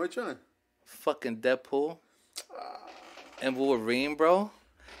 Which one? Fucking Deadpool. And Wolverine, bro.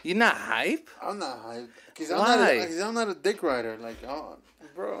 You not hype? I'm not hype. Why? I'm not a dick rider. Like,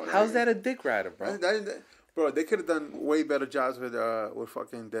 bro. How's that a dick rider, bro? Bro, they could have done way better jobs with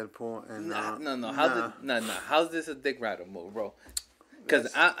fucking Deadpool and No. How's this a dick rider move, bro?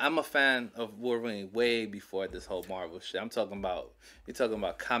 Because I'm a fan of Wolverine way before this whole Marvel shit. You're talking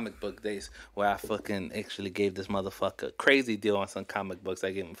about comic book days where I fucking actually gave this motherfucker a crazy deal on some comic books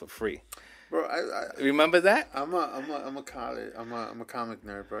I gave him for free. Bro, I remember that? I'm a comic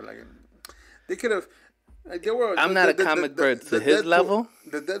nerd, bro. Like, they could have. Like, I'm not a comic bird to his level.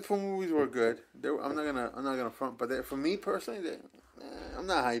 The Deadpool movies were good. I'm not gonna front, but for me personally, I'm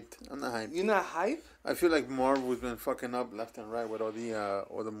not hyped. You're not hyped? I feel like Marvel's been fucking up left and right with all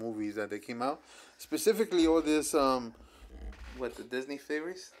the movies that they came out. Specifically, all this What, the Disney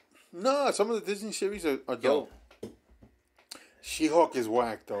series? No, some of the Disney series are dope. She-Hulk is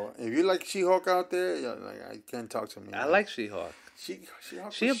whack though. If you like She-Hulk out there, I can't talk to me. I like She-Hulk.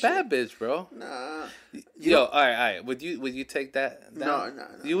 She-Hulk she a bad bitch, bro. Nah. All right. Would you take that down? No.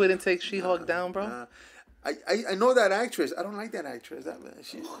 You wouldn't take She-Hulk down, bro? Nah. I know that actress. I don't like that actress.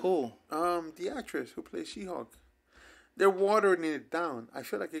 Who? The actress who plays She-Hulk. They're watering it down. I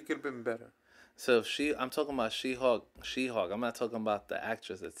feel like it could have been better. So I'm talking about She-Hulk. I'm not talking about the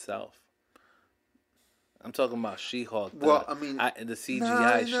actress itself. I'm talking about She-Hulk. Well, I mean, the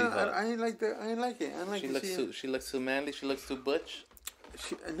CGI She-Hulk. I ain't like it. She looks too manly. She looks too butch. The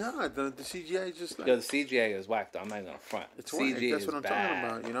CGI is just like... Yo, the CGI is whack, though. I'm not going to front. It's CGI That's what I'm talking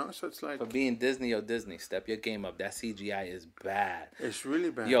about, you know? So it's like... For being Disney or Disney, step your game up. That CGI is bad. It's really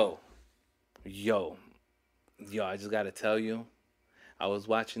bad. Yo, I just got to tell you, I was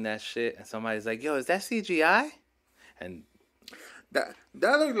watching that shit, and somebody's like, yo, is that CGI? And... That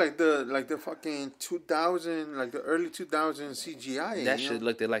looked like the fucking 2000, like the early 2000 CGI. That shit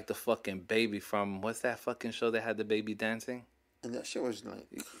looked like the fucking baby from... What's that fucking show that had the baby dancing? And that shit was like...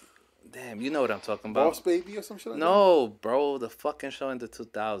 Damn, you know what I'm talking about. Boss Baby or some shit like No, bro, the fucking show in the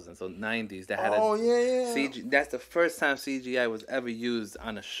 2000s or 90s that had yeah. CG. That's the first time CGI was ever used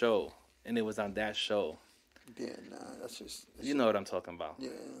on a show, and it was on that show. Yeah, nah, that's just... You know what I'm talking about. Yeah.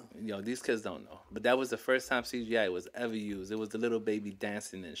 You know, these kids don't know. But that was the first time CGI was ever used. It was the little baby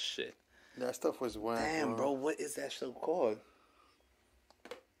dancing and shit. That stuff was whack. Damn, bro, what is that show called?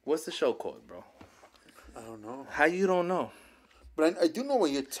 What's the show called, bro? I don't know. How you don't know? But I do know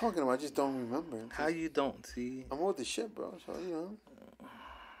what you're talking about. I just don't remember. How you don't, see? I'm old as shit, bro. So, you know,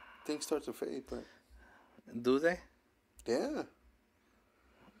 things start to fade, but... Do they? Yeah.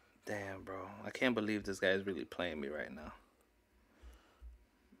 Damn, bro. I can't believe this guy is really playing me right now.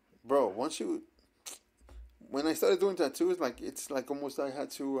 Bro, when I started doing tattoos, it's like almost I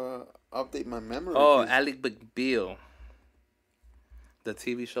had to update my memory. Oh, Ally McBeal. The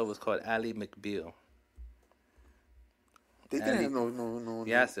TV show was called Ally McBeal. They didn't have no.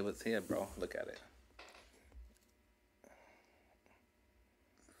 Yes, it was here, bro. Look at it.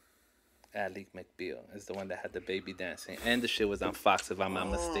 Ally McBeal is the one that had the baby dancing, and the shit was on Fox, if I'm not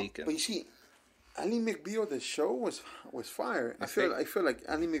mistaken. But you see, Ally McBeal, the show was fire. I feel like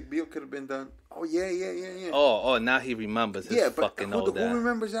Ally McBeal could have been done. Oh yeah. Oh, now he remembers his fucking old who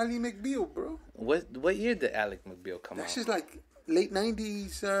remembers Ally McBeal, bro? What year did Ally McBeal come out? That's just like late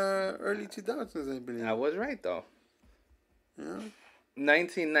 90s, early 2000s, I believe. I was right though. Yeah.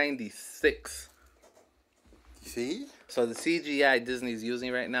 1996. See? So the CGI Disney's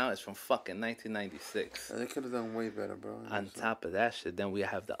using right now is from fucking 1996. They could have done way better, bro. On top of that shit, then we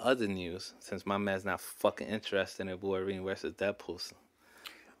have the other news. Since my man's not fucking interested in Wolverine versus Deadpool.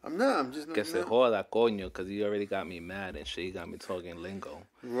 I'm not. I'm just not. Que se joda, coño, because he already got me mad and shit. He got me talking lingo.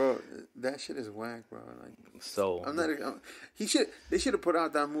 Bro, that shit is whack, bro. Like, so I'm not. They should have put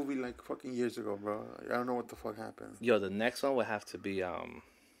out that movie like fucking years ago, bro. I don't know what the fuck happened. Yo, the next one would have to be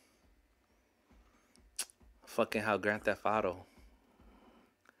fucking how Grand Theft Auto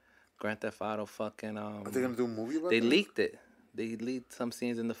fucking Are they gonna do a movie about They that? leaked it. They leaked some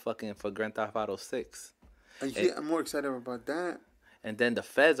scenes in the fucking for Grand Theft Auto 6. I'm more excited about that. And then the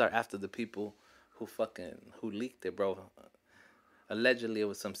feds are after the people who leaked it, bro. Allegedly, it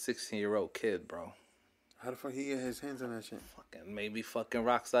was some 16-year-old kid, bro. How the fuck he get his hands on that shit? Maybe fucking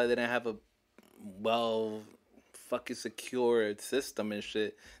Rockstar didn't have a fucking secured system and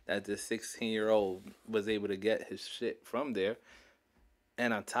shit that this 16-year-old was able to get his shit from there.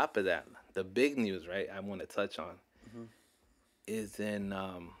 And on top of that, the big news, right, I want to touch on is in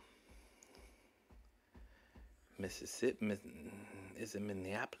Mississippi. Is it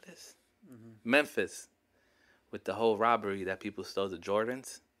Minneapolis? Memphis, with the whole robbery that people stole the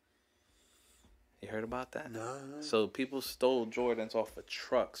Jordans. You heard about that? No. So people stole Jordans off of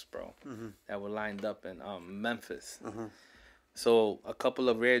trucks, bro, that were lined up in Memphis. So a couple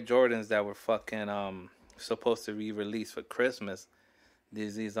of rare Jordans that were fucking supposed to be released for Christmas.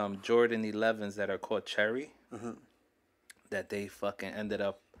 There's these Jordan 11s that are called Cherry that they fucking ended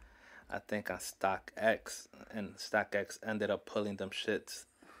up, I think, on StockX, and StockX ended up pulling them shits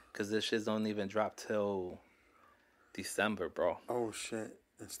because this shits don't even drop till December, bro. Oh shit!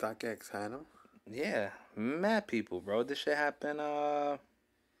 And StockX had them. Yeah, mad people, bro. This shit happened.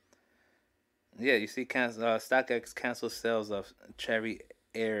 Yeah, you see, StockX canceled sales of Cherry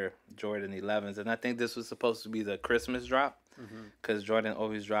Air Jordan 11s, and I think this was supposed to be the Christmas drop, because Jordan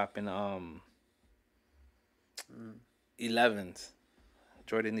always dropping 11s,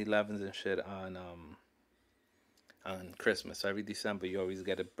 Jordan 11s and shit on Christmas. So every December you always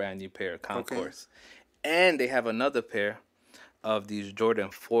get a brand new pair of Concourse, and they have another pair of these Jordan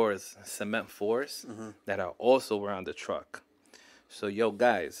 4s, cement 4s, that are also around the truck. So, yo,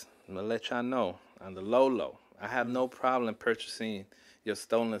 guys, I'm going to let y'all know, on the low, I have no problem purchasing your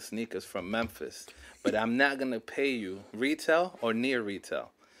stolen sneakers from Memphis, but I'm not going to pay you retail or near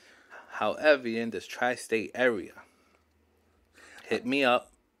retail. However, in this tri-state area, hit me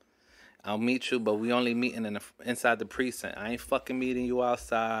up. I'll meet you, but we only meeting inside the precinct. I ain't fucking meeting you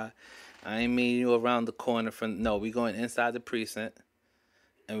outside. I ain't meeting you around the corner no, we going inside the precinct,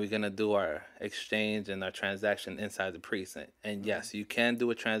 and we're going to do our exchange and our transaction inside the precinct. And yes, you can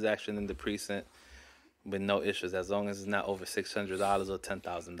do a transaction in the precinct with no issues as long as it's not over $600 or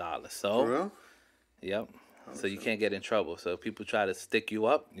 $10,000. So, For real? Yep. So you can't get in trouble. So if people try to stick you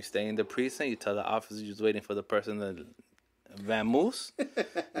up, you stay in the precinct, you tell the officer you're just waiting for the person to vamoose.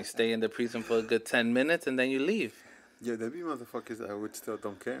 You stay in the precinct for a good 10 minutes, and then you leave. Yeah, there be motherfuckers that would still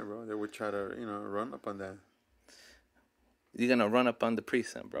don't care, bro. They would try to, run up on that. You're going to run up on the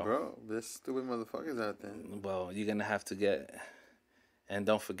precinct, bro. Bro, there's stupid motherfuckers out there. Well, you're going to have to get... And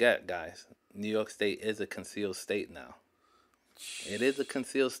don't forget, guys, New York State is a concealed state now. It is a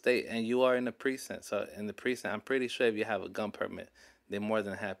concealed state, and you are in the precinct. So in the precinct, I'm pretty sure if you have a gun permit, they're more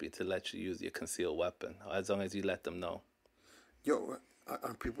than happy to let you use your concealed weapon, as long as you let them know. Yo,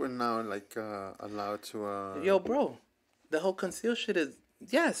 are people now like allowed to? Yo, bro, the whole concealed shit is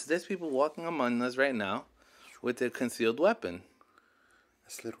yes. There's people walking among us right now with their concealed weapon.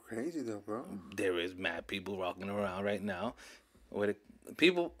 That's a little crazy though, bro. There is mad people walking around right now with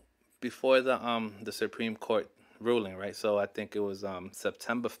people before the Supreme Court ruling, right? So I think it was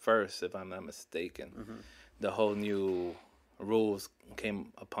September 1st, if I'm not mistaken. Mm-hmm. The whole new rules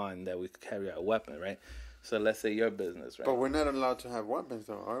came upon that we could carry our weapon, right? So let's say your business, right? But we're not allowed to have weapons,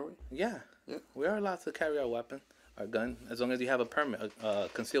 though, are we? Yeah. We are allowed to carry our weapon, our gun, as long as you have a permit, a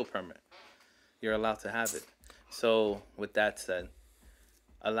concealed permit. You're allowed to have it. So with that said,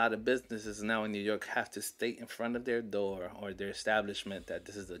 a lot of businesses now in New York have to state in front of their door or their establishment that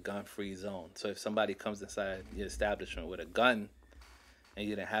this is a gun-free zone. So if somebody comes inside your establishment with a gun and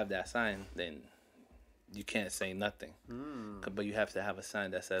you didn't have that sign, then you can't say nothing. But you have to have a sign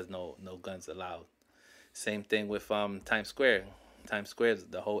that says no guns allowed. Same thing with Times Square. Times Square,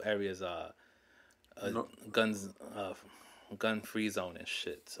 the whole area is gun-free zone and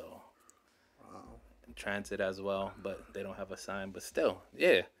shit. So transit as well, but they don't have a sign. But still,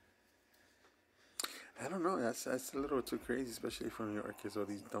 yeah. I don't know. That's a little too crazy, especially from New York, because all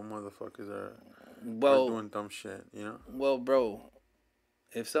these dumb motherfuckers are doing dumb shit. You know. Well, bro,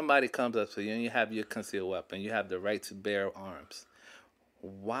 if somebody comes up to you and you have your concealed weapon, you have the right to bear arms.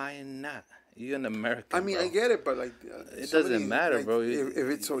 Why not? You're an American. I mean, bro. I get it, but like, it doesn't matter, like, bro. If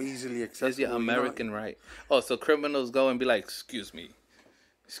it's so easily accessible, it's your American right. Oh, so criminals go and be like, "Excuse me."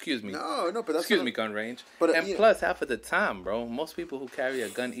 No, but that's excuse me, gun range. But and plus, half of the time, bro, most people who carry a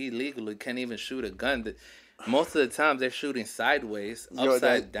gun illegally can't even shoot a gun. Most of the time, they're shooting sideways,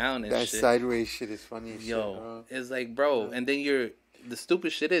 upside down, and that shit. That sideways shit is funny as shit, bro. It's like, bro, and then the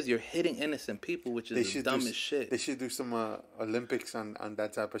stupid shit is you're hitting innocent people, which is the dumbest shit. They should do some Olympics on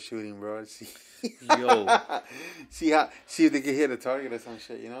that type of shooting, bro. See if they can hit a target or some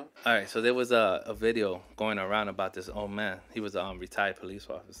shit, you know? All right, so there was a video going around about this old man. He was a retired police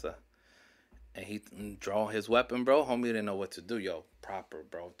officer. And he draw his weapon, bro. Homie didn't know what to do. Yo, proper,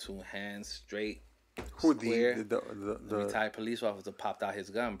 bro. 2 hands, straight, square. The retired police officer popped out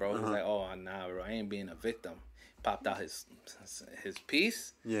his gun, bro. He's like, oh, nah, bro. I ain't being a victim. Popped out his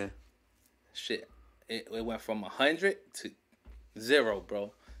piece. Yeah. Shit. It went from 100 to 0,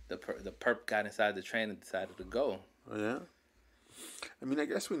 bro. The perp got inside the train and decided to go. Oh, yeah? I mean, I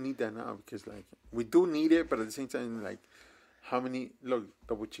guess we need that now because, like, we do need it, but at the same time, like, how many... Look,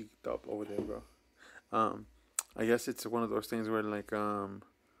 double cheeked up over there, bro. I guess it's one of those things where, like,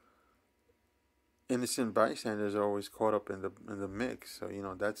 innocent bystanders are always caught up in the mix. So, you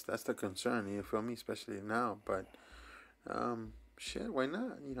know, that's the concern, you feel me? Especially now. But, shit, why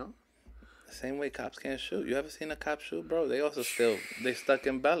not, you know? Same way cops can't shoot. You ever seen a cop shoot, bro? They also they stuck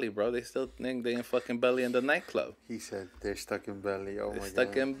in belly, bro. They still think they in fucking belly in the nightclub. He said they're stuck in belly. Oh, my God.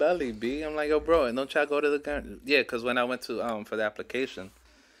 Stuck in belly, B. I'm like, yo, bro, and don't try to go to the gun. Yeah, because when I went to for the application.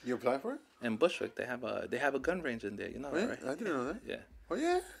 You applied for it? In Bushwick, they have a gun range in there. You know that, right? I didn't know that. Yeah. Oh,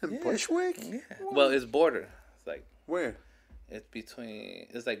 yeah? In Bushwick? Yeah. What? Well, it's border. It's like... Where? It's between...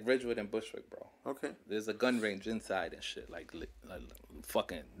 It's like Ridgewood and Bushwick, bro. Okay. There's a gun range inside and shit. Like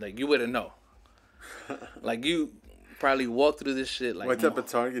fucking... Like, you wouldn't know. Like, you probably walk through this shit like... What type of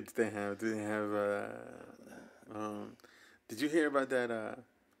targets they have? Do they have... did you hear about that? I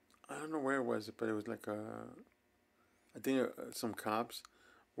don't know where it was, but it was like I think some cops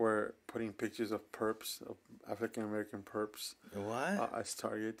were putting pictures of perps, of African American perps, as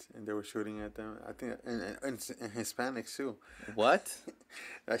targets, and they were shooting at them. I think, and Hispanics too. What?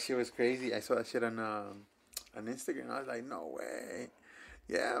 That shit was crazy. I saw that shit on Instagram. I was like, no way.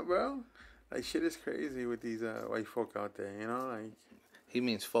 Yeah, bro. Like, shit is crazy with these white folk out there. You know, like. He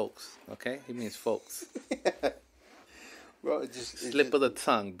means folks. Okay, he means folks. Bro, it just slip of the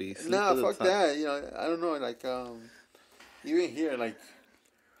tongue, B. Nah, fuck that. You know, I don't know. Like, even here, like.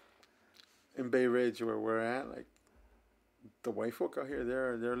 In Bay Ridge, where we're at, like, the white folk out here,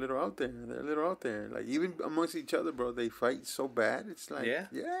 they're a little out there. They're a little out there. Like, even amongst each other, bro, they fight so bad. It's like, yeah.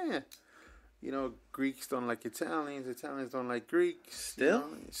 You know, Greeks don't like Italians. Italians don't like Greeks. Still?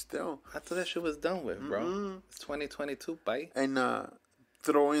 You know? Still. I thought that shit was done with, bro. Mm-hmm. It's 2022, bite. And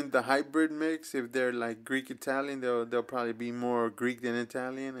throw in the hybrid mix. If they're like Greek-Italian, they'll probably be more Greek than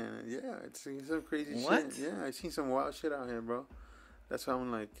Italian. And, yeah, it's some crazy shit. Yeah, I've seen some wild shit out here, bro. That's why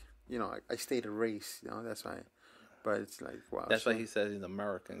I'm like... You know, I stayed a race, you know, that's why. But it's like, wow. That's why he says he's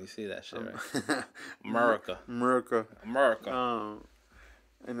American. You see that shit, right? America. America.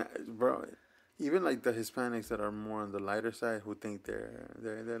 And, bro, Even like the Hispanics that are more on the lighter side, who think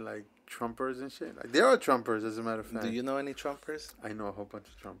they're like Trumpers and shit. Like, they are Trumpers, as a matter of fact. Do you know any Trumpers? I know a whole bunch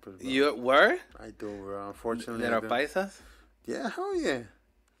of Trumpers. Bro. You were? I do, bro. Unfortunately, That are paisas? Yeah, hell yeah.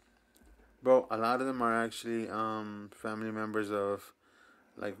 Bro, a lot of them are actually family members of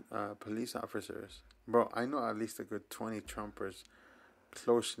like police officers. Bro, I know at least a good 20 Trumpers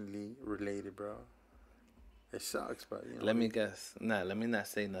closely related, bro. It sucks, but you know. Let me guess. Let me not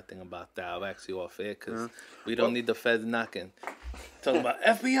say nothing about that. I'll ask you off air because we don't need the feds knocking. Talking about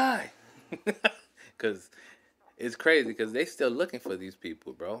FBI. Because it's crazy because they still looking for these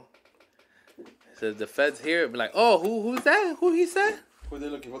people, bro. So the feds here be like, oh, who's that? Who he said? Who they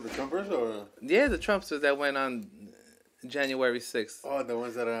looking for, the Trumpers or? Yeah, the Trumpsters that went on January 6th. Oh, the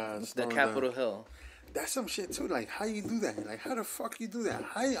ones that the Capitol Hill. That's some shit too. Like, how you do that? Like, how the fuck you do that?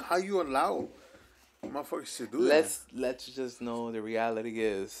 How you allow motherfuckers to do that? Let's just know the reality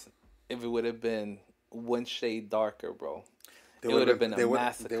is, if it would have been one shade darker, bro, it would have been a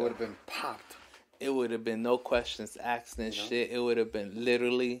massacre. They would have been popped. It would have been no questions asked and shit. It would have been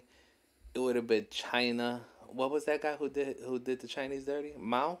literally, it would have been China. What was that guy who did the Chinese dirty?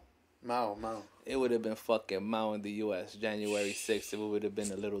 Mao. It would have been fucking Mao in the U.S. January 6th. It would have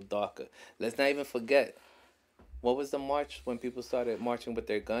been a little darker. Let's not even forget. What was the march when people started marching with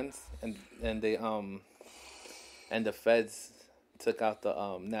their guns and they and the feds took out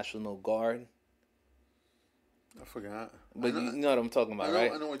the National Guard? I forgot. But you know what I'm talking about,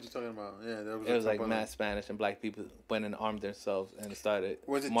 right? I know what you're talking about. Yeah, it was like mad Spanish and black people went and armed themselves and started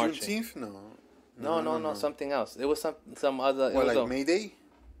Was it marching. Juneteenth? No, something else. It was some other. What, like May Day?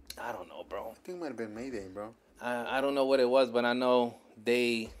 I don't know, bro. I think it might have been May Day, bro. I don't know what it was, but I know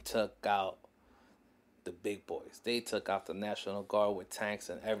they took out the big boys. They took out the National Guard with tanks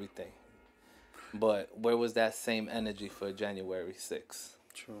and everything. But where was that same energy for January 6th?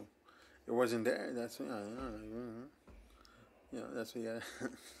 True. It wasn't there. That's that's what you got.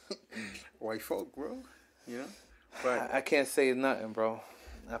 White folk, bro. You know? But I can't say nothing, bro.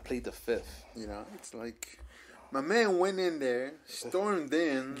 I plead the fifth. You know, it's like my man went in there, stormed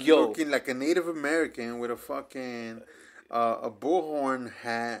in, Yo. looking like a Native American with a fucking a bullhorn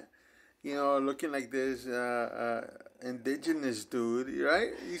hat. You know, looking like this indigenous dude, right?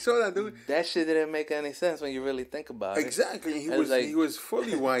 You saw that dude? That shit didn't make any sense when you really think about it. Exactly. He was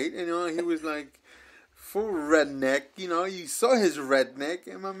fully white, you know, he was like full redneck, you know, you saw his redneck,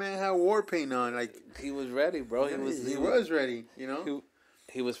 and my man had war paint on, like he was ready, bro. He was ready, you know.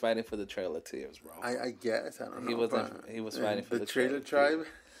 He was fighting for the Trail of Tears, bro. I guess, I don't know. He was fighting for the Trailer Tribe.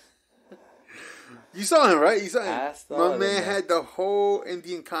 You saw him, right? You saw him. I saw my man had the whole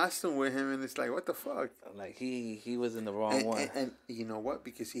Indian costume with him, and it's like, what the fuck? Like he was in the wrong one. And you know what?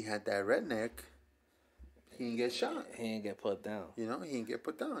 Because he had that redneck, he didn't get shot. He didn't get put down. You know, he didn't get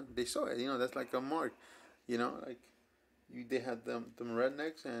put down. They saw it. You know, that's like a mark. You know, like they had them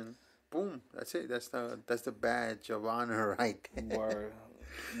rednecks, and boom, that's it. That's the badge of honor, right there. Word.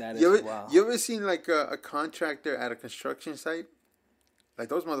 That is wild. You ever seen like a contractor at a construction site? Like,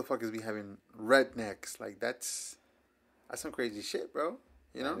 those motherfuckers be having rednecks. Like, that's some crazy shit, bro.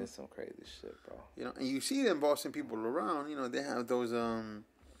 You know? That is some crazy shit, bro. You know, and you see them bossing people around. You know, they have those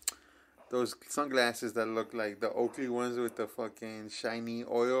sunglasses that look like the Oakley ones with the fucking shiny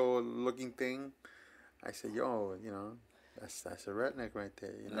oil-looking thing. I said, yo, you know, that's a redneck right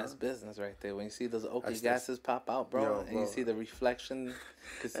there, you know? And that's business right there. When you see those Oakley glasses pop out, bro, and you see the reflection,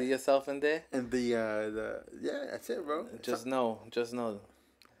 to see yourself in there. And that's it, bro. Just know.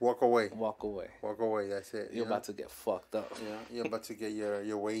 Walk away. That's it. You're about to get fucked up. Yeah, you're about to get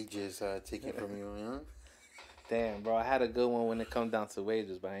your wages taken from you. You know. Damn, bro, I had a good one when it comes down to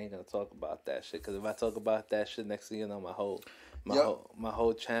wages, but I ain't gonna talk about that shit. Cause if I talk about that shit, next thing you know, my whole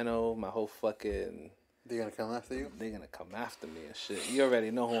channel, my whole fucking. They're gonna come after you. They're gonna come after me and shit. You already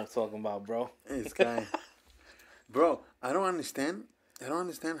know who I'm talking about, bro. This guy, bro. I don't understand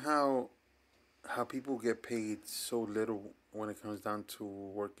how people get paid so little when it comes down to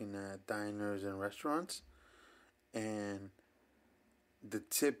working at diners and restaurants, and the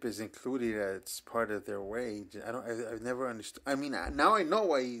tip is included as part of their wage. I've never understood. I mean, now I know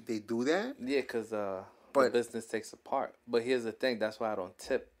why they do that. Yeah, cause the business takes a part. But here's the thing. That's why I don't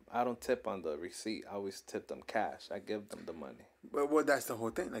tip. I don't tip on the receipt. I always tip them cash. I give them the money. But that's the whole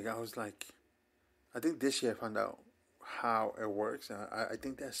thing. Like, I was like, I think this year I found out how it works. I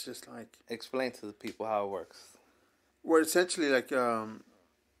think that's just like, explain to the people how it works. Well, essentially, like, what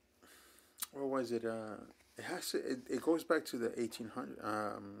was it? It goes back to the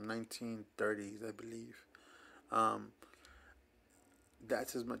 1930s, I believe.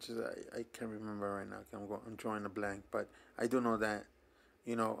 That's as much as I can remember right now. I'm drawing a blank, but I do know that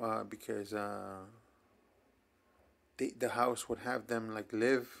because the house would have them like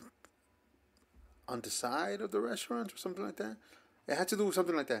live on the side of the restaurant or something like that. It had to do with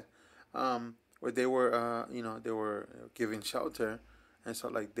something like that, where they were, they were giving shelter, and so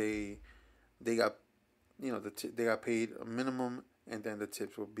like they got, they got paid a minimum, and then the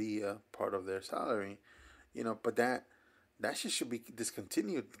tips will be a part of their salary, But that shit should be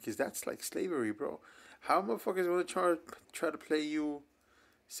discontinued because that's like slavery, bro. How motherfuckers want to try to play you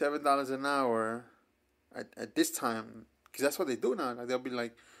 $7 an hour at this time? Because that's what they do now. Like they'll be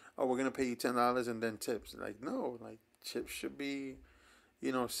like, "Oh, we're gonna pay you $10 and then tips." Like no, like tips should be,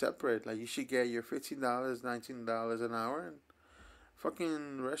 separate. Like you should get your $15, $19 an hour, and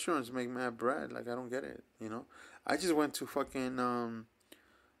fucking restaurants make mad bread. Like I don't get it. I just went to fucking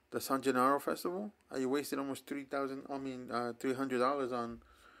the San Gennaro festival. I wasted almost $300 on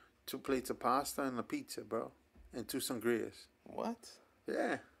 2 plates of pasta and a pizza, bro, and 2 sangrias. What?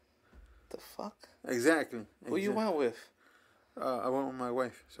 Yeah. The fuck? Exactly. Who you went with? I went with my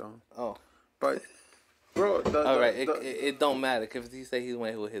wife. So. Oh. But, bro. All right. It don't matter because he said he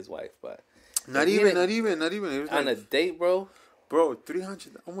went with his wife, but. Not even. It was on a date, bro. Bro,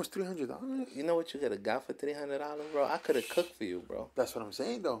 almost $300. You know what you could have got for $300, bro? I could have cooked for you, bro. That's what I'm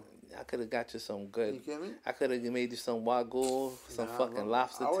saying, though. I could have got you some good. You get me? I could have made you some wagyu, some fucking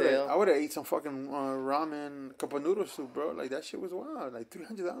lobster tail. I would have ate some fucking ramen, cup of noodle soup, bro. Like that shit was wild. Like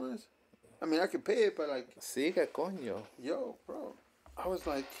 $300. I mean, I could pay it, but like. Sí, que coño. Yo, bro. I was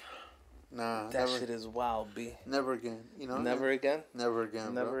like, nah. That shit is wild, B. Never again. Never again. Never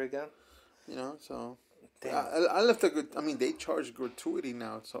again. Never bro. again. So. I left a good. I mean, they charge gratuity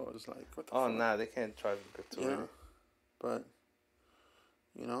now, so it's like, what the fuck? Nah, they can't charge gratuity. Yeah. But,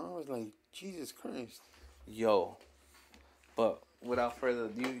 I was like, Jesus Christ. Yo. But without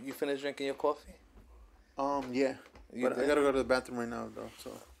further, you finished drinking your coffee? Yeah. But I gotta go to the bathroom right now, though.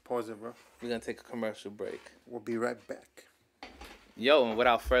 So pause it, bro. We're gonna take a commercial break. We'll be right back. Yo, and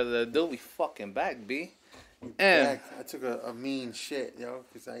without further ado, we fucking back, B. I took a mean shit, yo,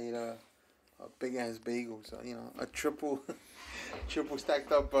 because I ate a big ass bagel, so a triple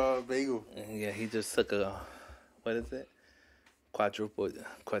stacked up bagel. Yeah, he just took what is it? Quadruple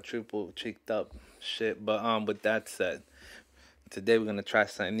cheeked up shit. But with that said, today we're gonna try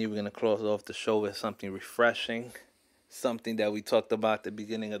something new. We're gonna close off the show with something refreshing, something that we talked about at the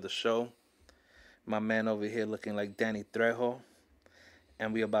beginning of the show. My man over here looking like Danny Trejo,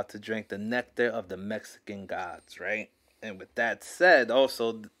 and we about to drink the nectar of the Mexican gods, right? And with that said,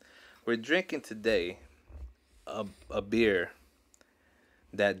 also. We're drinking today a beer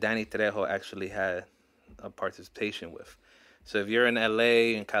that Danny Trejo actually had a participation with. So if you're in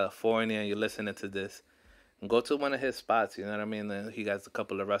LA, in California, and you're listening to this, go to one of his spots, you know what I mean? He has a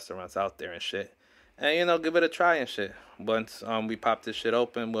couple of restaurants out there and shit. And, give it a try and shit. Once we pop this shit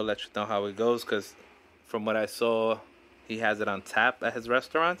open, we'll let you know how it goes. Because from what I saw, he has it on tap at his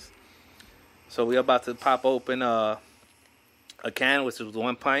restaurants. So we're about to pop open a can, which is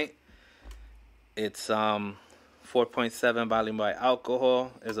 1 pint. It's 4.7 volume by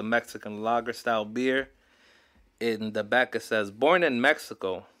alcohol. It's a Mexican lager style beer. In the back it says, born in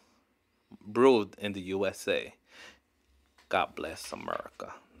Mexico, brewed in the USA. God bless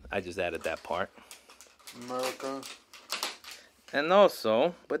America. I just added that part. America. And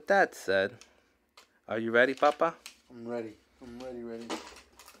also, with that said, are you ready, Papa? I'm ready. I'm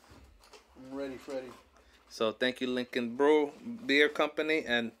ready, Freddy. So thank you, Lincoln Beer Company,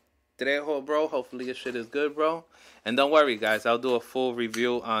 and Trejo, bro. Hopefully your shit is good, bro. And don't worry, guys. I'll do a full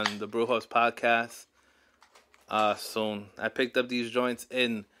review on the Brew Host podcast soon. I picked up these joints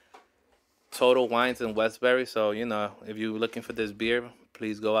in Total Wines in Westbury. So, if you're looking for this beer,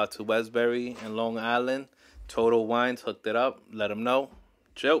 please go out to Westbury and Long Island. Total Wines hooked it up. Let them know.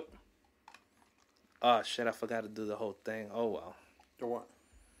 Joke. Oh, shit. I forgot to do the whole thing. Oh, well. The what?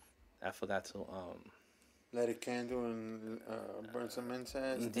 I forgot to... Light a candle and burn some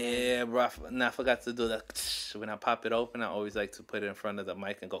incense. Yeah, bro. I forgot to do that. When I pop it open, I always like to put it in front of the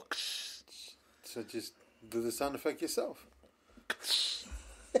mic and go. So just do the sound effect yourself.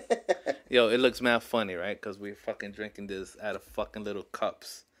 Yo, it looks mad funny, right? Because we're fucking drinking this out of fucking little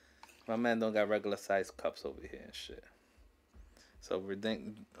cups. My man don't got regular size cups over here and shit. So we're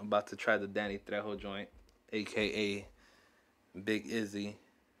about to try the Danny Trejo joint, a.k.a. Big Izzy.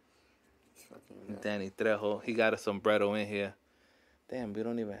 Danny Trejo. He got a sombrero in here. Damn, we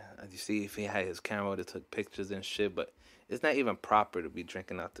don't even... You see, if he had his camera, that took pictures and shit, but it's not even proper to be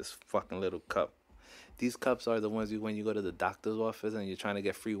drinking out this fucking little cup. These cups are the ones when you go to the doctor's office and you're trying to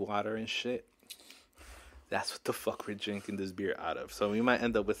get free water and shit. That's what the fuck we're drinking this beer out of. So we might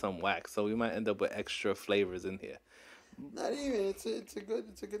end up with some wax. So we might end up with extra flavors in here. Not even. It's a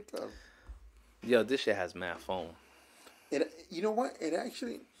good cup. Yo, this shit has mad foam. You know what? It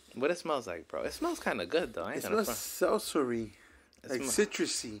actually. What it smells like, bro? It smells kind of good though. I ain't It gonna smells front. seltzery, like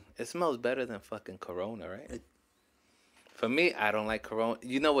citrusy. It smells better than fucking Corona, right? For me, I don't like Corona.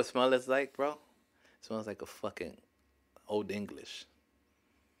 You know what smell is like, bro? It smells like a fucking Old English.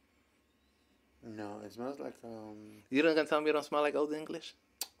 No, it smells like You don't gonna tell me it don't smell like Old English?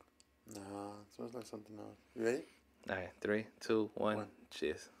 Nah, it smells like something else. You ready? All right, 3, 2, 1.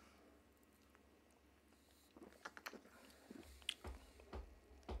 Cheers.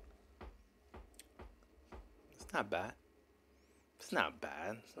 It's not bad. It's not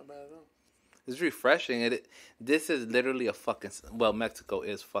bad. It's not bad at all. It's refreshing. This is literally a fucking. Well, Mexico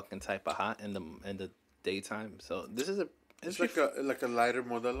is fucking type of hot in the daytime. So this is a. It's like a lighter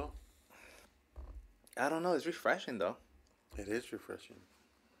Modelo. I don't know. It's refreshing though. It is refreshing.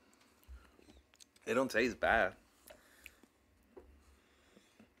 It don't taste bad.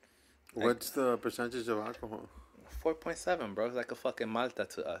 What's the percentage of alcohol? 4.7, bro. It's like a fucking Malta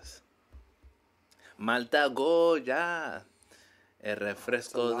to us. Malta Goya. El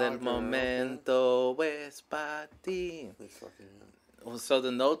refresco del momento es para ti. So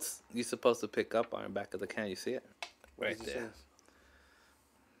the notes you're supposed to pick up on the back of the can. You see it? Right there.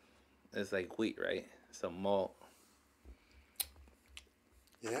 It's like wheat, right? Some malt.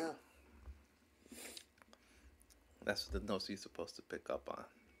 Yeah. That's the notes you're supposed to pick up on.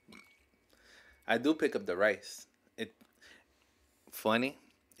 I do pick up the rice. Funny.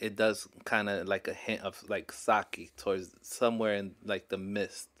 It does kind of like a hint of like sake towards somewhere in like the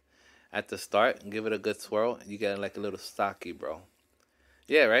mist at the start. Give it a good swirl. You get like a little sake, bro.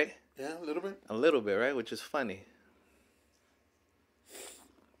 Yeah, right? Yeah, a little bit. A little bit, right? Which is funny.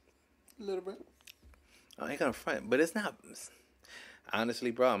 A little bit. I ain't gonna front, but it's not. Honestly,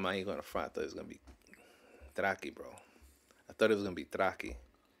 bro, I'm not even gonna front. I thought it was gonna be traki, bro. I thought it was gonna be traki.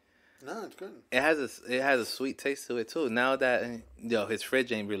 No, it's good. It has a sweet taste to it too. Now that his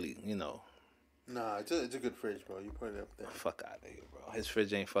fridge ain't really, Nah, it's a good fridge, bro. You put it up there. Fuck out of here, bro. His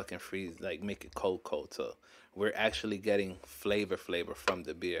fridge ain't fucking freeze, like make it cold. So we're actually getting flavor from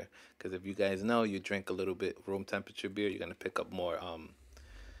the beer. Because if you guys know, you drink a little bit room temperature beer, you're gonna pick up more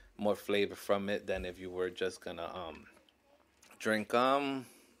flavor from it than if you were just gonna drink cold.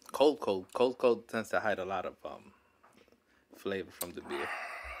 Cold tends to hide a lot of flavor from the beer.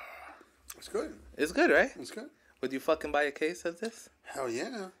 It's good. It's good, right? It's good. Would you fucking buy a case of this? Hell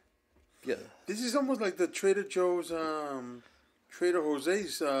yeah. Yeah. This is almost like the Trader Joe's, Trader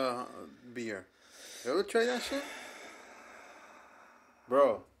Jose's beer. You ever try that shit?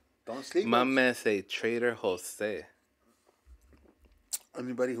 Bro, don't sleep. My man say Trader Jose.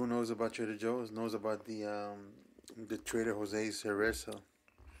 Anybody who knows about Trader Joe's knows about the Trader Jose's cerveza.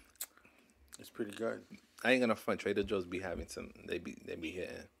 It's pretty good. I ain't gonna front. Trader Joe's be having some. They be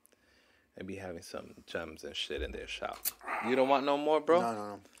hitting. They be having some gems and shit in their shop. You don't want no more, bro?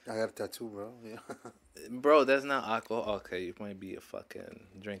 No. I have a tattoo, bro. Yeah. Bro, that's not alcohol. Okay, you might be a fucking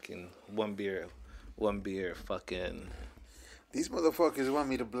drinking one beer, fucking. These motherfuckers want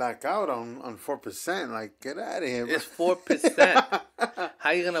me to black out on 4%. Like, get out of here, bro. It's 4%.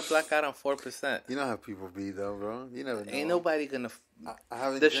 How you gonna black out on 4%? You know how people be, though, bro. You never know. Ain't nobody gonna.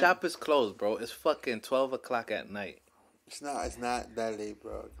 The shop is closed, bro. It's fucking 12 o'clock at night. It's not that late,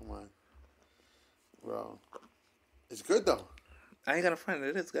 bro. Come on. Bro. It's good, though. I ain't gonna front.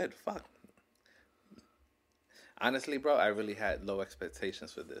 It is good. Fuck. Honestly, bro, I really had low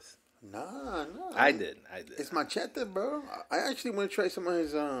expectations for this. Nah. I did. It's machete, bro. I actually want to try some of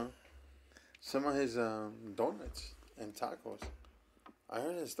his donuts and tacos. I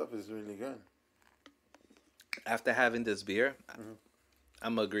heard his stuff is really good. After having this beer,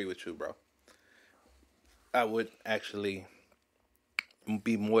 I'm gonna agree with you, bro. I would actually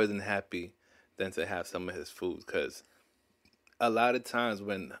be more than happy than to have some of his food, because a lot of times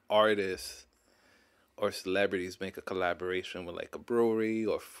when artists or celebrities make a collaboration with like a brewery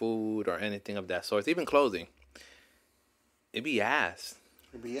or food or anything of that sort, even clothing, it be ass.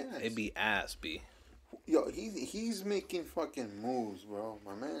 It be ass, B. Yo, he's making fucking moves, bro.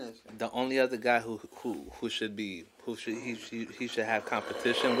 My man is the only other guy who should have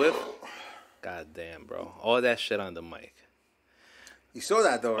competition with. God damn, bro. All that shit on the mic. You saw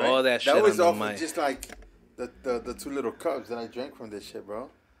that though, right? All that shit was on the off mic. Just like the 2 little cups that I drank from this shit, bro.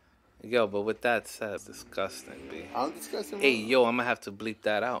 Yo, but with that said, disgusting, B. I'm disgusting. Hey, yo, I'm gonna have to bleep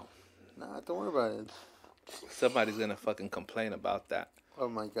that out. Nah, don't worry about it. Somebody's gonna fucking complain about that. Oh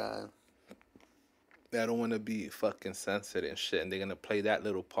my god. I don't want to be fucking censored and shit, and they're gonna play that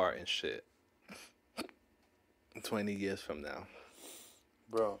little part and shit 20 years from now.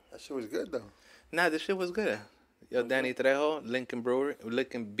 Bro, that shit was good though. Nah, this shit was good. Yo, Danny Trejo,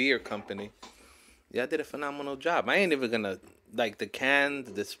 Lincoln Beer Company. Y'all did a phenomenal job. I ain't even gonna like the can,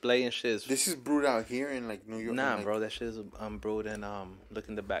 the display and shit. This is brewed out here in like New York. Nah, like, bro, that shit is brewed in look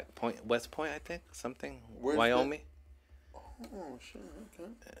in the back West Point, I think, something. Where's Wyoming. Oh shit!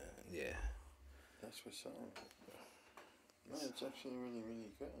 Okay. Yeah. That's what's up. No, it's actually really,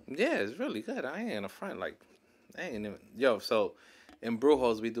 really good. Yeah, it's really good. I ain't in the front. Like, I ain't even. Yo, so in brew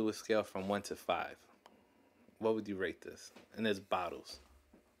halls, we do a scale from 1 to 5. What would you rate this? And there's bottles.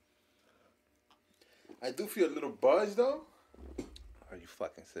 I do feel a little buzz, though. Are you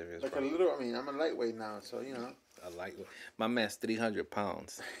fucking serious, like bro? a little, I mean, I'm a lightweight now, so, you know. A lightweight. My man's 300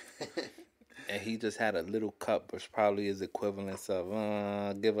 pounds. And he just had a little cup, which probably is equivalent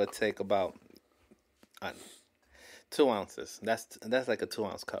of, give or take about 2 ounces. That's like a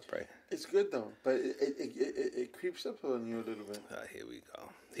 2-ounce cup, right? It's good though, but it creeps up on you a little bit. Here we go.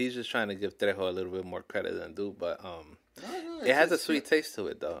 He's just trying to give Trejo a little bit more credit than do, but No, it has a sweet taste to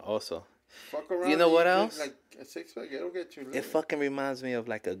it though. Also, fuck around. You know what else? Like a 6-pack, it'll get you. It fucking reminds me of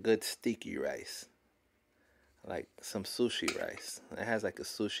like a good sticky rice, like some sushi rice. It has like a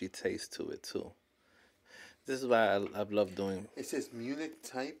sushi taste to it too. This is why I love doing. It says Munich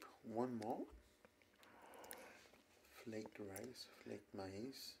type 1 malt, flaked rice, flaked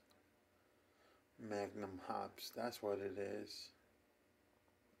maize. Magnum hops. That's what it is.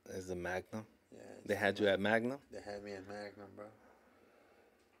 Is the Magnum? Yeah. They had you at Magnum? They had me at Magnum, bro.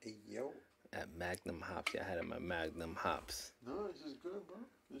 Hey, yo. At Magnum hops. Yeah, I had him at Magnum hops. No, this is good, bro.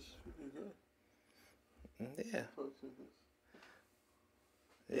 This is really good. Yeah. Fucks with this.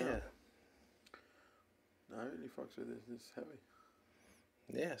 Yeah. No, I really fucks with this. This is heavy.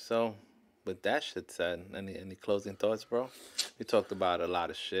 Yeah, so with that shit said, any closing thoughts, bro? We talked about a lot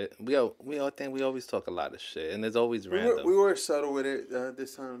of shit. We all think we always talk a lot of shit, and it's always random. We were subtle with it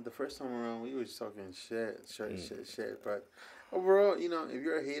this time. The first time around, we was talking shit. But overall, you know, if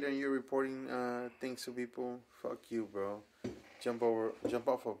you're a hater and you're reporting things to people, fuck you, bro. Jump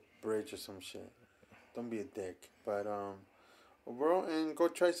off a bridge or some shit. Don't be a dick. But overall, and go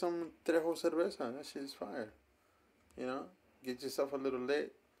try some Trejo cerveza. That shit is fire. You know, get yourself a little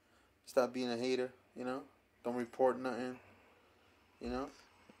lit. Stop being a hater, you know? Don't report nothing, you know?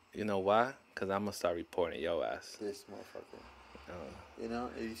 You know why? Because I'm going to start reporting your ass. This motherfucker. You know,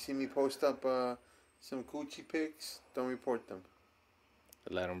 if you see me post up some coochie pics, don't report them.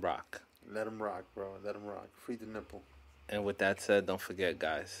 Let them rock. Let them rock, bro. Let them rock. Free the nipple. And with that said, don't forget,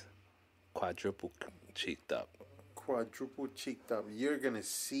 guys, Quadruple Cheeked up. Quadruple cheeked up. You're going to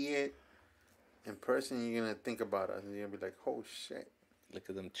see it in person. You're going to think about it. And you're going to be like, oh, shit. Look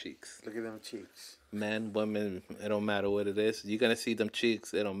at them cheeks. Look at them cheeks. Men, women, it don't matter what it is. You're going to see them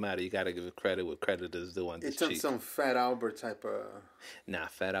cheeks. It don't matter. You got to give it credit what credit is due on this cheek. It's some Fat Albert type of... Nah,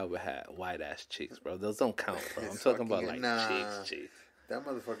 Fat Albert had white-ass cheeks, bro. Those don't count, bro. I'm talking about, like, cheeks. That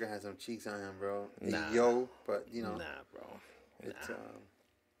motherfucker has some cheeks on him, bro. Nah. Yo, but, you know... Nah, bro. It's,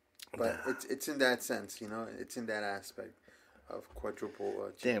 but it's in that sense, you know? It's in that aspect of quadruple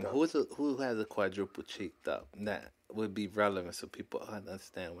cheeked Damn, up. who has a quadruple cheeked up? That would be relevant so people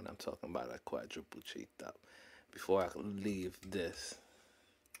understand when I'm talking about a quadruple cheeked up. Before I leave this,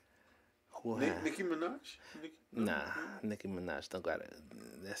 Nicki Minaj? Nicki Minaj don't got it.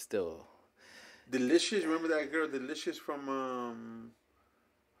 That's still Delicious. Remember that girl, Delicious from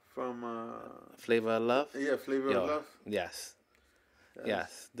Flavor of Love. Yeah, Flavor of Love. Yes.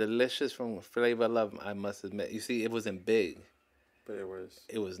 Delicious from Flavor of Love. I must admit. You see, it wasn't big. But it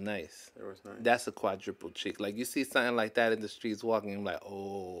was nice. It was nice. That's a quadruple cheek. Like, you see something like that in the streets walking, I'm like,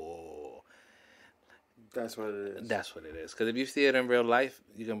 oh. That's what it is. That's what it is. Because if you see it in real life,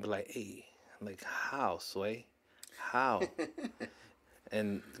 you're going to be like, hey, like, how, Sway? How?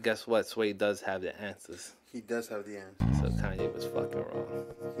 And guess what? Sway does have the answers. He does have the answers. So Kanye was fucking wrong.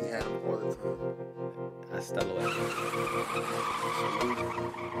 He had them all the time. Hasta luego.